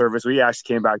service. We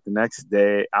actually came back the next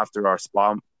day after our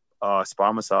spa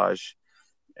massage,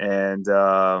 and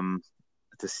to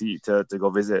go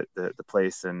visit the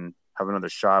place and have another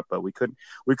shot. But we couldn't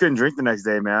drink the next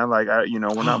day, man. Like we're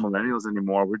not millennials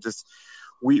anymore. We're just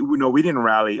we no, we didn't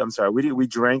rally. I'm sorry, we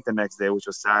drank the next day, which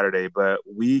was Saturday, but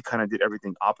we kind of did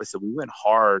everything opposite. We went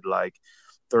hard like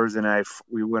Thursday night.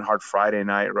 We went hard Friday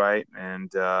night, right?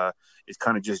 And it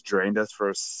kind of just drained us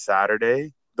for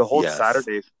Saturday. The whole Yes.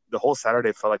 Saturday. the whole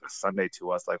Saturday felt like a Sunday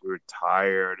to us. Like we were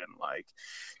tired and like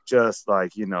just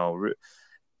like and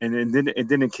it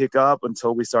didn't kick up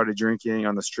until we started drinking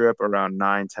on the strip around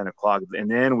 9, 10 o'clock, and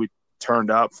then we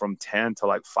turned up from 10 to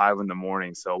like 5 in the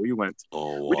morning. So Oh we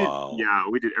did, wow. yeah,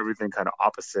 we did everything kind of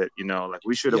opposite. Like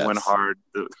we should have went Yes. hard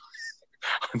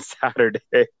on Saturday,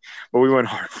 but we went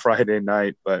hard Friday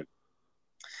night. But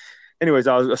anyways,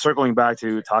 I was circling back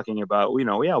to talking about,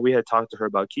 yeah, we had talked to her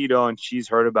about keto and she's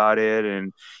heard about it.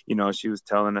 And, she was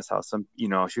telling us she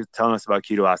was telling us about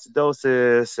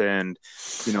ketoacidosis and,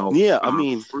 Yeah, I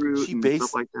mean, fruit and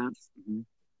stuff like that. Mm-hmm.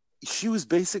 she was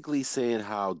basically saying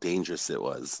how dangerous it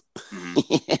was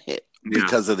Mm-hmm. Yeah.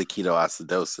 because of the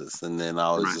ketoacidosis. And then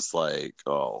I was Right. just like,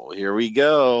 oh, here we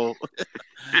go.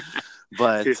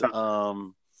 But Yeah.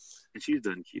 And she's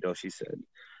done keto, she said.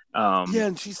 yeah,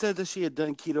 and she said that she had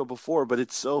done keto before, but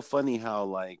it's so funny how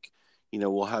like,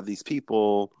 we'll have these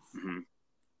people, mm-hmm.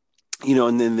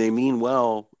 And then they mean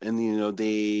well, and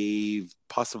they've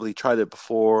possibly tried it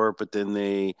before, but then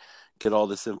they get all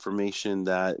this information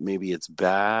that maybe it's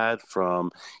bad from,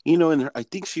 and I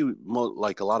think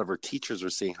like a lot of her teachers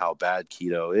were saying how bad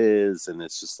keto is, and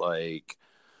it's just like,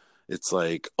 it's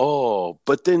like, oh,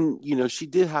 but then, she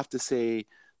did have to say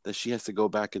that she has to go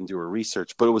back and do her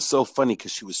research. But it was so funny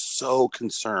because she was so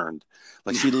concerned.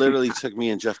 Like she literally took me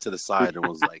and Jeff to the side and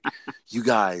was like, you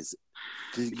guys,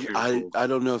 I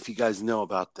don't know if you guys know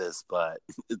about this, but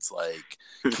it's like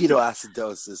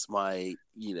ketoacidosis might,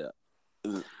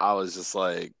 I was just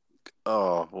like,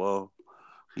 oh, well,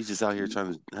 he's just out here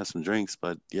trying to have some drinks.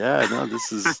 But yeah, no,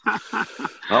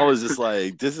 I was just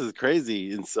like, this is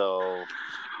crazy. And so,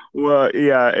 Well,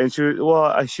 yeah, and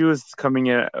she was coming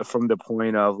in from the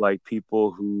point of like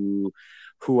people who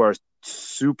are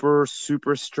super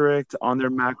super strict on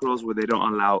their macros, where they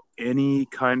don't allow any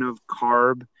kind of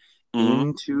carb mm-hmm.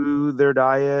 into their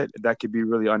diet. That could be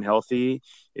really unhealthy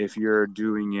if you're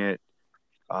doing it.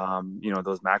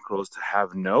 Those macros to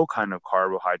have no kind of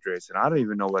carbohydrates, and I don't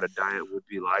even know what a diet would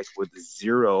be like with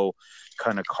zero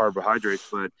kind of carbohydrates.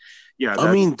 But yeah,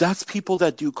 I mean, that's people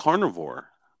that do carnivore.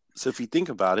 So if you think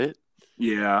about it,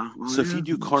 yeah. Well, so if yeah, you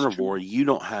do that's true. carnivore, you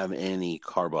don't have any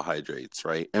carbohydrates,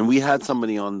 right? And we had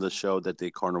somebody on the show that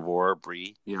did carnivore,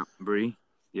 Bree. Yeah, Brie.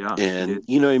 Yeah, she And did.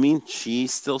 you know what I mean? She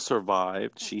still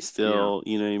survived. She Yeah. still,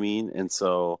 you know what I mean? And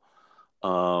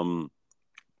um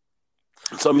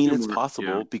so I We mean do it's more. Yeah.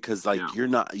 possible because like Yeah. you're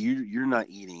not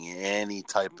eating any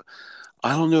type.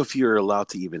 I don't know if you're allowed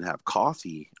to even have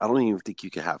coffee. I don't even think you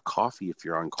can have coffee if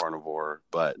you're on carnivore,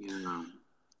 but Yeah.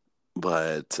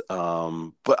 but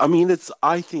I mean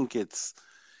I think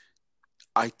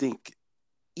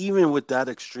even with that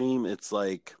extreme, it's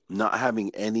like not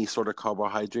having any sort of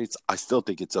carbohydrates. I still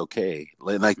think it's okay.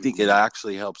 And I think it Mm-hmm.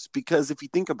 actually helps because if you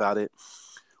think about it,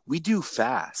 we do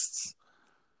fasts.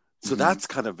 So Mm-hmm. that's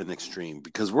kind of an extreme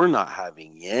because we're not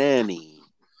having any,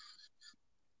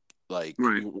 like,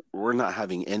 Right. we're not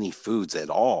having any foods at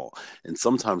all. And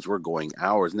sometimes we're going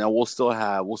hours. Now we'll still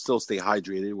stay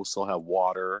hydrated. We'll still have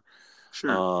water.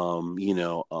 Sure.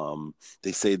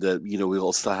 They say that,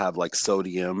 we'll still have like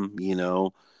sodium,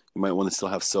 you might want to still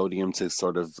have sodium to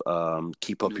sort of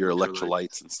keep up The your electrolytes.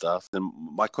 electrolytes and stuff. And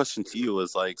my question to you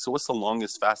is like, so what's the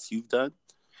longest fast you've done?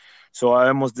 So I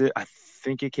almost did. I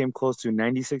think it came close to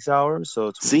 96 hours.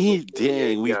 So 24, See, 48.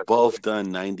 dang, Yeah. we've So both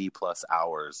done 90 plus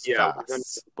hours yeah, fast we've done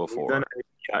before. it.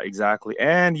 Yeah, exactly.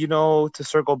 And to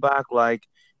circle back, like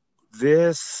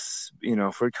this,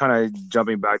 if we're kind of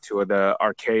jumping back to the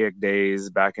archaic days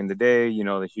back in the day,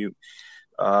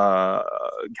 uh,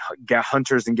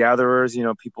 hunters and gatherers,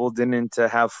 people didn't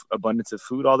have abundance of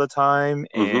food all the time,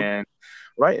 Mm-hmm. and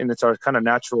right, and it's our kind of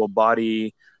natural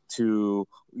body to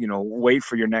wait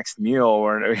for your next meal,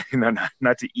 or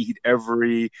not to eat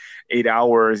every 8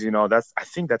 hours. I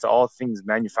think that's all things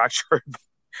manufactured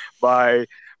by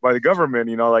the government,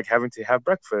 like having to have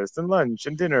breakfast and lunch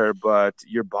and dinner, but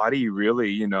your body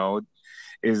really,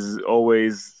 is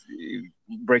always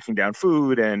breaking down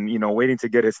food and waiting to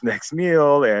get its next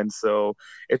meal. And so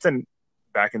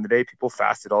back in the day, people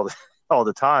fasted all the all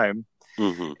the time,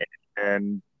 Mm-hmm.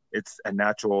 and it's a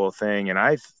natural thing. And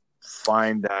I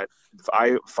find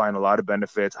a lot of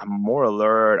benefits. I'm more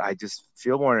alert. I just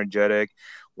feel more energetic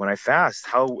when I fast.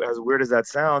 How as weird as that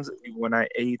sounds, when I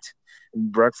ate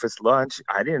breakfast, lunch,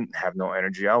 I didn't have no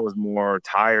energy. I was more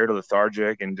tired,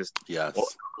 lethargic, and just Yes.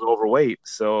 overweight.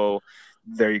 So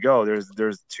there you go.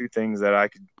 There's two things that I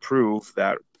could prove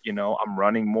that I'm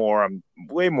running more. I'm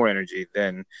way more energy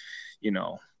than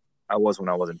I was when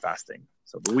I wasn't fasting.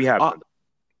 So, but we have. Uh,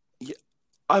 yeah,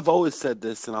 I've always said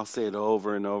this, and I'll say it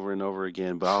over and over and over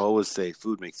again, but I always say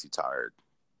food makes you tired.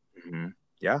 Mm-hmm.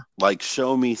 Yeah. Like,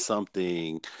 show me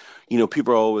something.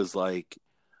 People are always like,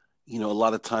 a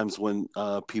lot of times when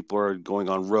people are going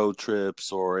on road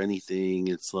trips or anything,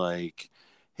 it's like,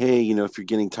 hey, if you're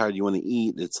getting tired, you want to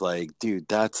eat. It's like, dude,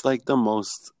 that's like the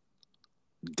most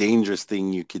dangerous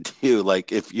thing you could do.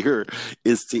 Like, if you're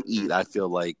is to eat, I feel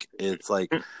like it's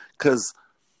like, because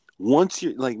once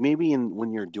you're like, maybe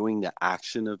when you're doing the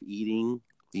action of eating,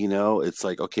 it's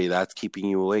like, okay, that's keeping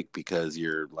you awake because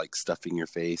you're like stuffing your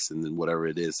face and then whatever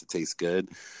it is, it tastes good.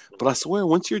 But I swear,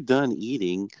 once you're done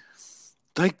eating,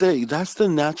 like that's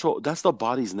the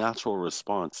body's natural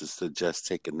response is to just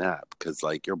take a nap because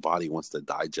like your body wants to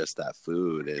digest that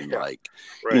food and Yeah. like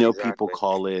Right. people Exactly.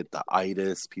 call it the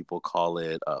itis, people call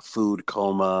it food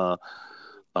coma.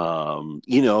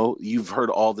 You've heard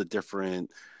all the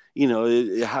different,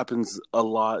 it happens a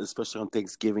lot, especially on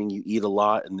Thanksgiving. You eat a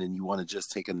lot and then you want to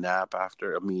just take a nap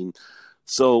after. I mean,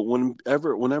 so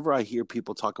whenever I hear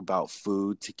people talk about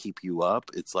food to keep you up,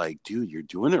 it's like, dude, you're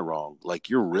doing it wrong. Like,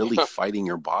 you're really fighting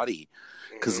your body.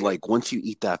 Because Hmm. like once you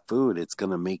eat that food, it's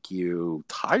gonna make you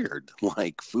tired.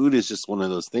 Like, food is just one of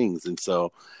those things.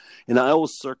 And I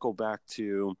always circle back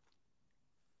to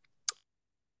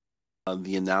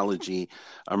the analogy.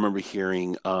 I remember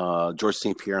hearing George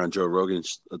St. Pierre on Joe Rogan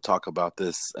talk about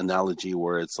this analogy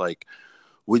where it's like,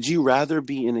 would you rather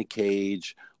be in a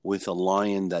cage with a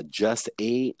lion that just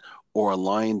ate or a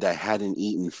lion that hadn't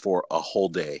eaten for a whole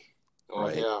day? Oh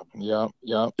Right? yeah. Yeah.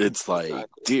 Yeah. It's like,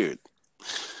 Exactly. dude,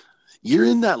 you're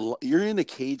in a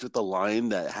cage with a lion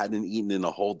that hadn't eaten in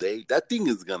a whole day. That thing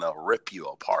is gonna rip you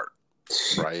apart.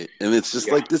 Right. And it's just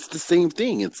Yeah. like this the same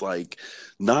thing. It's like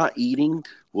not eating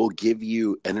will give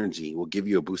you energy, will give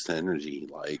you a boost of energy.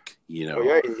 Like, Oh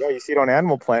yeah, yeah. You see it on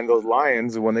Animal Planet. Those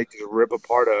lions, when they just rip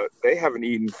apart they haven't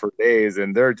eaten for days,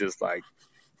 and they're just like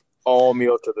all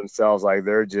meal to themselves. Like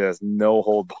they're just no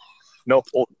hold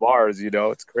bars. It's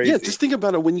yeah, crazy. just think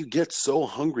about it. When you get so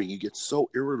hungry, you get so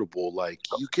irritable, like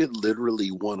you could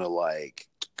literally want to like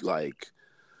like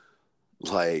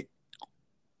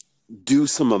do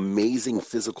some amazing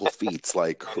physical feats,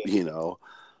 like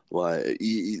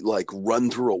like run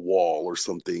through a wall or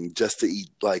something just to eat,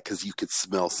 like because you could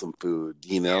smell some food.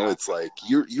 Yeah. It's like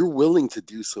you're willing to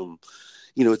do some.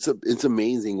 It's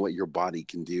amazing what your body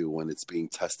can do when it's being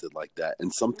tested like that.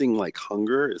 And something like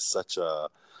hunger is such a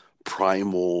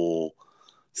primal,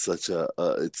 such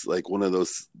it's like one of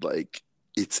those, like,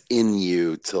 it's in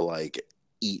you to like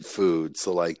eat food.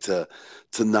 So like to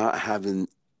not having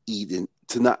eaten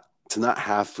to not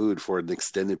have food for an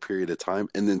extended period of time,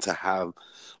 and then to have,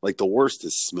 like, the worst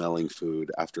is smelling food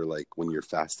after, like, when you're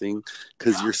fasting,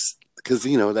 because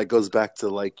that goes back to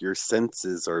like your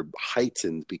senses are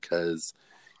heightened because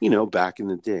back in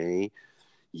the day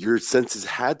your senses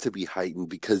had to be heightened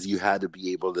because you had to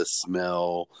be able to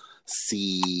smell,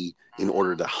 see in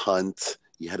order to hunt.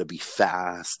 You had to be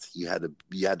fast.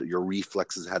 Your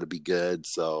reflexes had to be good.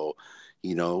 So,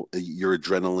 your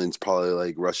adrenaline's probably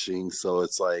like rushing. So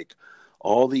it's like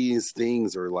all these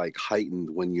things are like heightened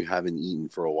when you haven't eaten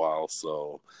for a while.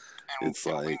 So it's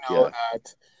And we like, know yeah.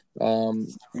 that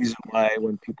the reason why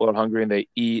when people are hungry and they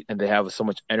eat and they have so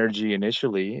much energy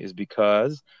initially is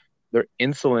because their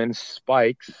insulin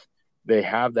spikes. They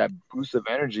have that boost of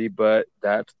energy, but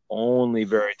that's only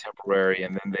very temporary,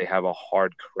 and then they have a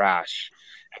hard crash.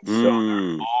 And so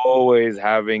Mm, they're always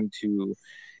having to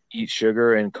eat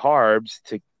sugar and carbs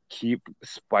to keep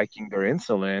spiking their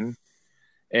insulin,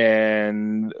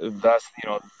 and thus,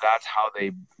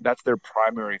 that's their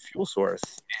primary fuel source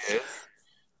is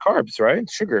carbs, right?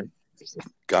 Sugar.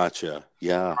 gotcha.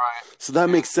 Yeah. Right. So that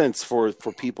makes sense for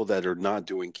people that are not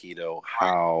doing keto,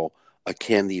 how a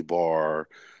candy bar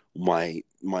might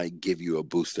give you a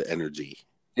boost of energy,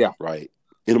 Yeah. right?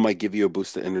 It might give you a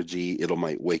boost of energy. It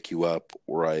might wake you up,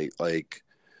 right? Like,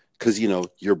 because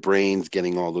your brain's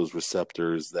getting all those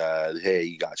receptors that, hey,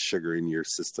 you got sugar in your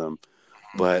system.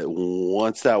 But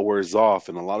once that wears off,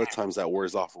 and a lot of times that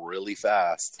wears off really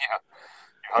fast, Yeah.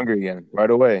 You're hungry again right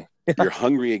away. you're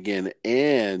hungry again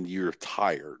and you're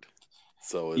tired.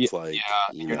 So Yeah, it's like, yeah,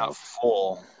 you're not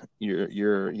full.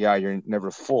 You're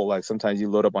never full. Like sometimes you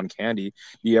load up on candy.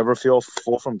 Do you ever feel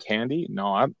full from candy?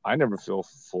 No, I never feel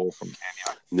full from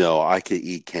candy. no, I could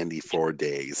eat candy for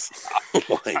days.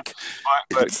 Like,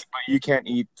 it's, But you can't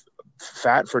eat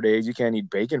fat for days. You can't eat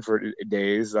bacon for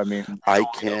days. I mean, I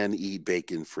can eat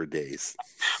bacon for days.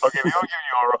 okay, we don't give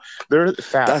you a. They're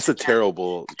fats. That's a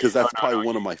terrible, because No, that's no, probably no.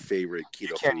 one of my favorite You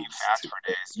keto can't eat foods fats too. for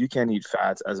days. You can't eat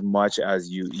fats as much as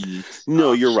you eat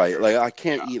No, you're right. sugar. Like, I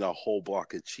can't Yeah, eat a whole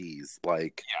block of cheese.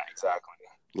 Like, yeah,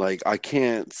 exactly. I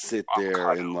can't sit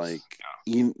there and Avocados. like,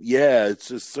 yeah, it's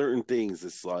just certain things.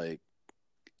 It's like,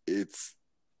 it's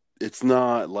it's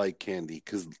not like candy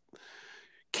because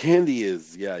candy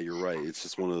is, yeah, you're right. It's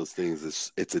just one of those things.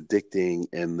 It's addicting,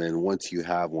 and then once you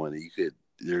have one, you could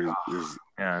there's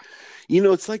Yeah,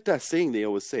 it's like that saying they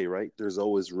always say, right? There's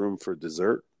always room for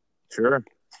dessert. sure.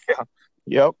 Yeah.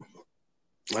 Yep.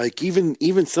 Like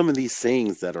even some of these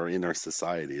sayings that are in our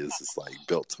society is just like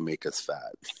built to make us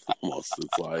fat. Almost,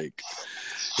 it's like,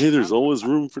 hey, there's always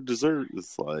room for dessert.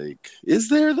 It's like, is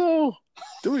there though?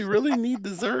 Do we really need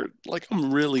dessert? Like,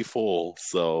 I'm really full,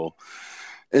 so.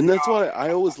 And that's why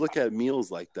I always look at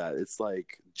meals like that. It's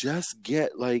like, just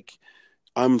get like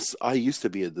I used to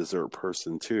be a dessert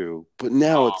person too, but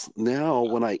now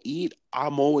when I eat,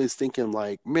 I'm always thinking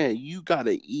like, man, you got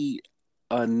to eat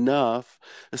enough,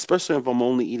 especially if I'm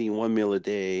only eating one meal a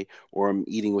day or I'm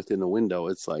eating within the window.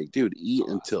 It's like, dude, eat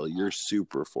until you're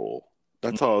super full.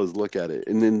 That's how I always look at it.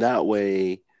 And then that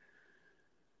way,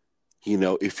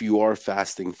 if you are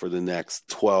fasting for the next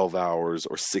 12 hours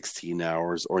or 16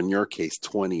 hours, or in your case,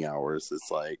 20 hours,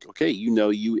 it's like, okay,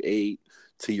 you ate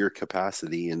to your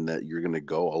capacity and that you're going to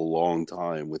go a long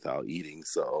time without eating.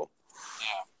 So,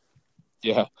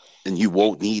 Yeah. and you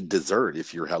won't need dessert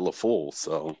if you're hella full.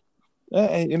 So,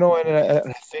 And I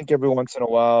think every once in a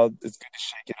while it's good to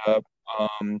shake it up.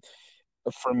 Um,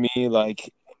 for me,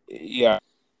 like, yeah,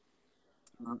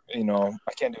 I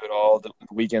can't do it all. The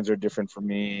weekends are different for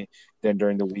me than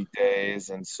during the weekdays,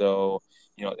 and so,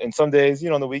 and some days,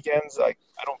 on the weekends, like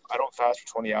I don't fast for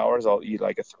 20 hours. I'll eat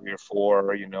like a 3 or 4,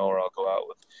 or I'll go out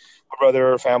with my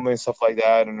brother or family and stuff like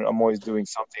that. And I'm always doing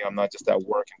something. I'm not just at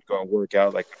work and going to work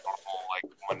out like a normal like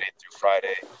Monday through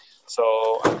Friday. So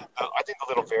I think the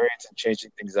little variance and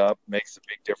changing things up makes a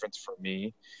big difference for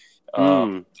me.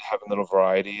 Having a little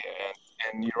variety,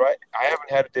 and you're right. I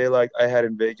haven't had a day like I had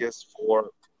in Vegas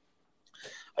for,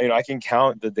 I can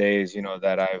count the days,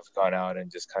 that I've gone out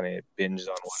and just kind of binged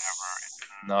on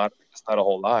whatever. It's not a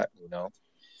whole lot.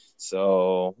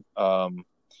 So, yeah,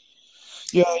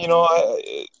 it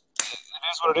is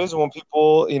what it is. When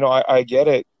people, I get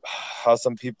it, how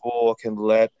some people can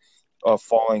let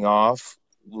falling off,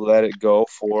 let it go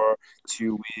for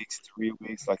 2 weeks, 3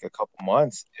 weeks, like a couple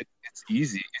months. It's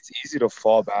easy. It's easy to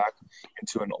fall back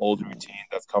into an old routine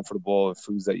that's comfortable and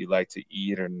foods that you like to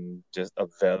eat and just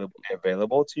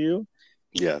available to you.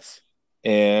 yes.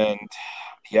 And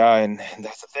yeah, and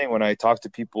that's the thing when I talk to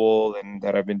people and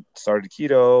that I've been started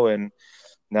keto and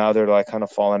now they're like kind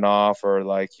of falling off or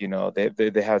like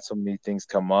they had so many things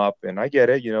come up and I get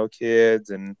it, kids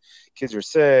are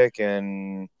sick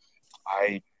and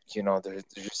I there's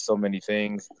just so many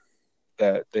things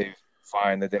that they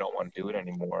find that they don't want to do it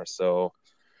anymore. So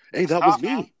Hey, it's that tough, was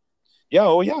man. me. Yeah,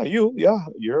 oh yeah, you're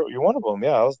one of them. Yeah,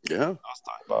 Yeah. I was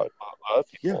talking about a lot of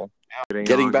Yeah. people. Yeah, getting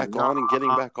Getting on, back getting on and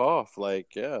getting off. back off.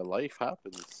 Like, yeah, life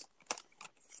happens.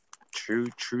 True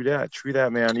that,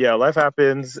 man. Yeah, life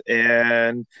happens,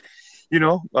 and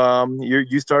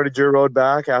you started your road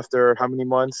back after how many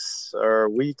months or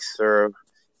weeks or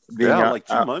being Yeah, out, like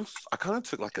 2 months. I kind of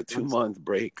took like a 2 month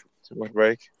break. 2 month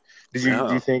break. Do you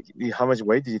Yeah. think how much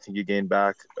weight do you think you gained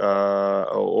back,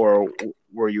 or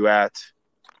were you at?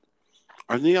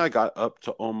 I think I got up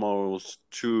to almost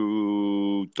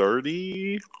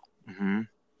 230. Hmm.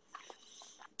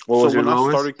 What So was your when I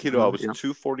lowest? started keto, I was Yeah.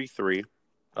 243.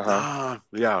 Uh-huh.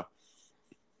 Yeah.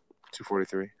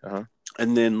 243. Uh-huh.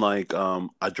 And then like I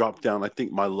dropped down. I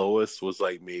think my lowest was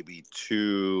like maybe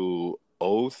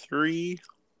 203.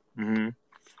 Hmm.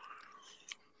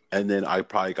 And then I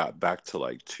probably got back to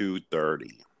like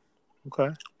 230. Okay.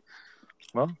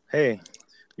 Well, hey,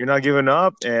 you're not giving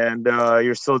up, and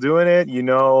you're still doing it. You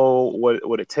know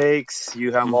what it takes.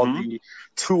 You have all Mm-hmm. the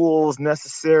tools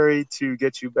necessary to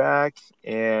get you back,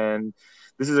 and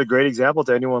this is a great example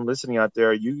to anyone listening out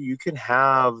there. You can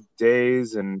have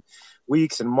days and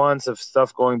weeks and months of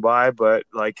stuff going by, but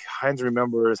like Heinz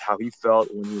remembers how he felt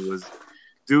when he was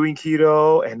doing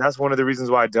keto, and that's one of the reasons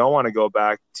why I don't want to go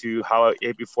back to how I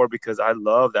ate before because I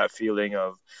love that feeling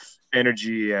of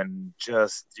energy and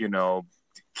just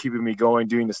keeping me going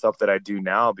doing the stuff that I do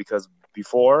now because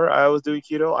before I was doing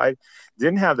keto I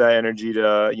didn't have that energy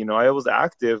to I was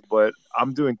active but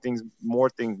I'm doing more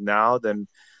things now than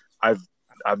I've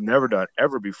I've never done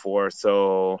ever before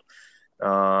so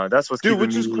that's what's Dude, keeping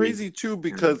which is me. crazy too, Yeah.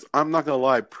 because I'm not gonna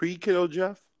lie, pre-keto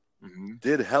Jeff Hmm.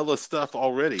 did hella stuff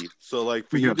already. So like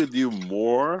for Yeah. you to do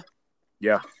more,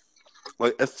 Yeah.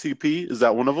 like STP, is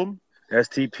that one of them?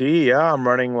 STP, yeah, I'm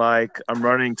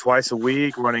running twice a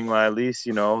week, running like at least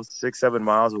 6-7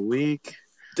 miles a week.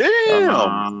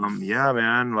 Damn. Yeah,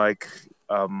 man, like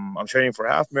I'm training for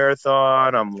a half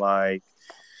marathon. I'm like,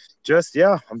 just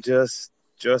yeah, I'm just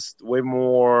way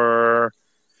more.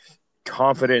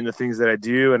 confident in the things that I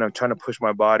do, and I'm trying to push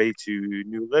my body to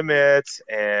new limits.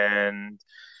 And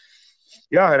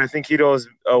yeah, and I think keto is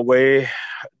a way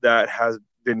that has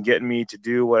been getting me to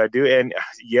do what I do. And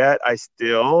yet I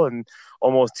still, in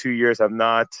almost 2 years, have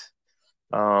not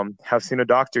have seen a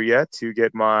doctor yet to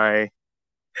get my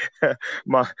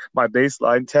my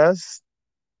baseline test,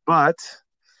 but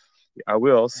I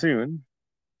will soon,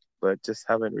 but just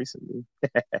haven't recently.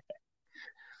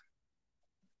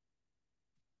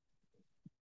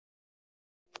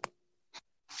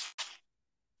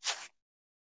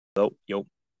 So, yo,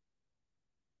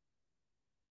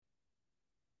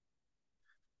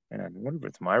 and I wonder if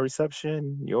it's my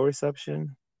reception, your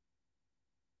reception.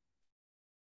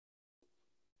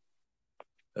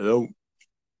 Hello,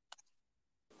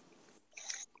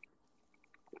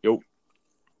 yo.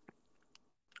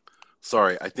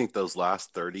 Sorry, I think those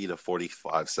last 30 to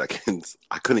 45 seconds,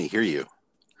 I couldn't hear you.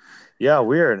 Yeah,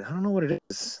 weird. I don't know what it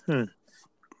is.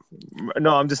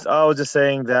 No, I was just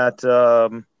saying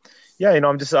that. Yeah,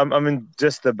 I'm in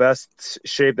just the best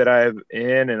shape that I'm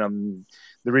in, and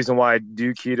the reason why I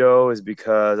do keto is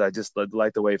because I just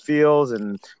like the way it feels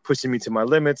and pushing me to my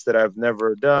limits that I've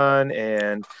never done,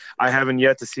 and I haven't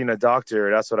yet to seen a doctor.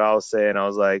 That's what I was saying. I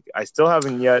was like, I still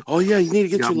haven't yet Oh yeah, you need to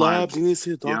get got your my labs. You need to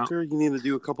see a yeah doctor. You need to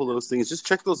do a couple of those things. Just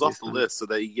check those off the baseline. list so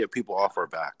that you get people off our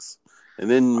backs. And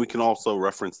then we can also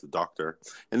reference the doctor.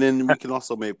 And then we can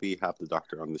also maybe have the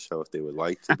doctor on the show if they would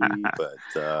like to be. But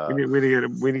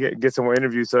We need to get some more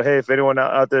interviews. So hey, if anyone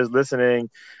out there is listening,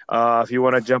 if you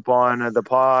want to jump on the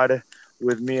pod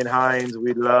with me and Heinz,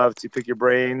 we'd love to pick your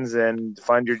brains and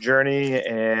find your journey.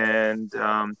 And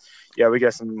yeah, we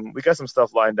got some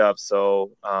stuff lined up.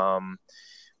 So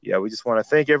yeah, we just want to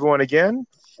thank everyone again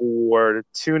for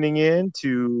tuning in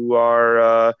to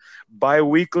our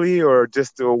bi-weekly or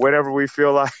just whenever we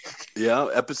feel like. yeah,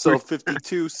 episode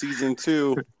 52, season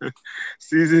 2.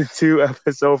 Season 2,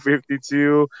 episode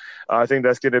 52. I think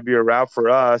that's going to be a wrap for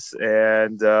us.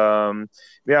 And yeah,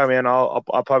 man, I'll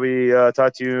probably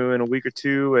talk to you in a week or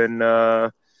two. And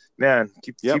man,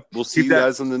 Yep, we'll see you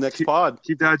guys on the next pod.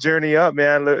 keep that journey up,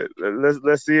 man.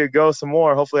 Let's see it go some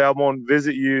more. Hopefully, I won't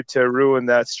visit you to ruin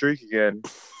that streak again.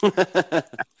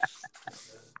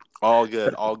 All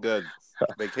good, all good.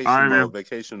 All right, man.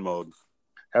 Vacation mode.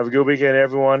 Have a good weekend,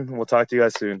 everyone. We'll talk to you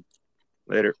guys soon.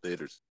 Later. Later.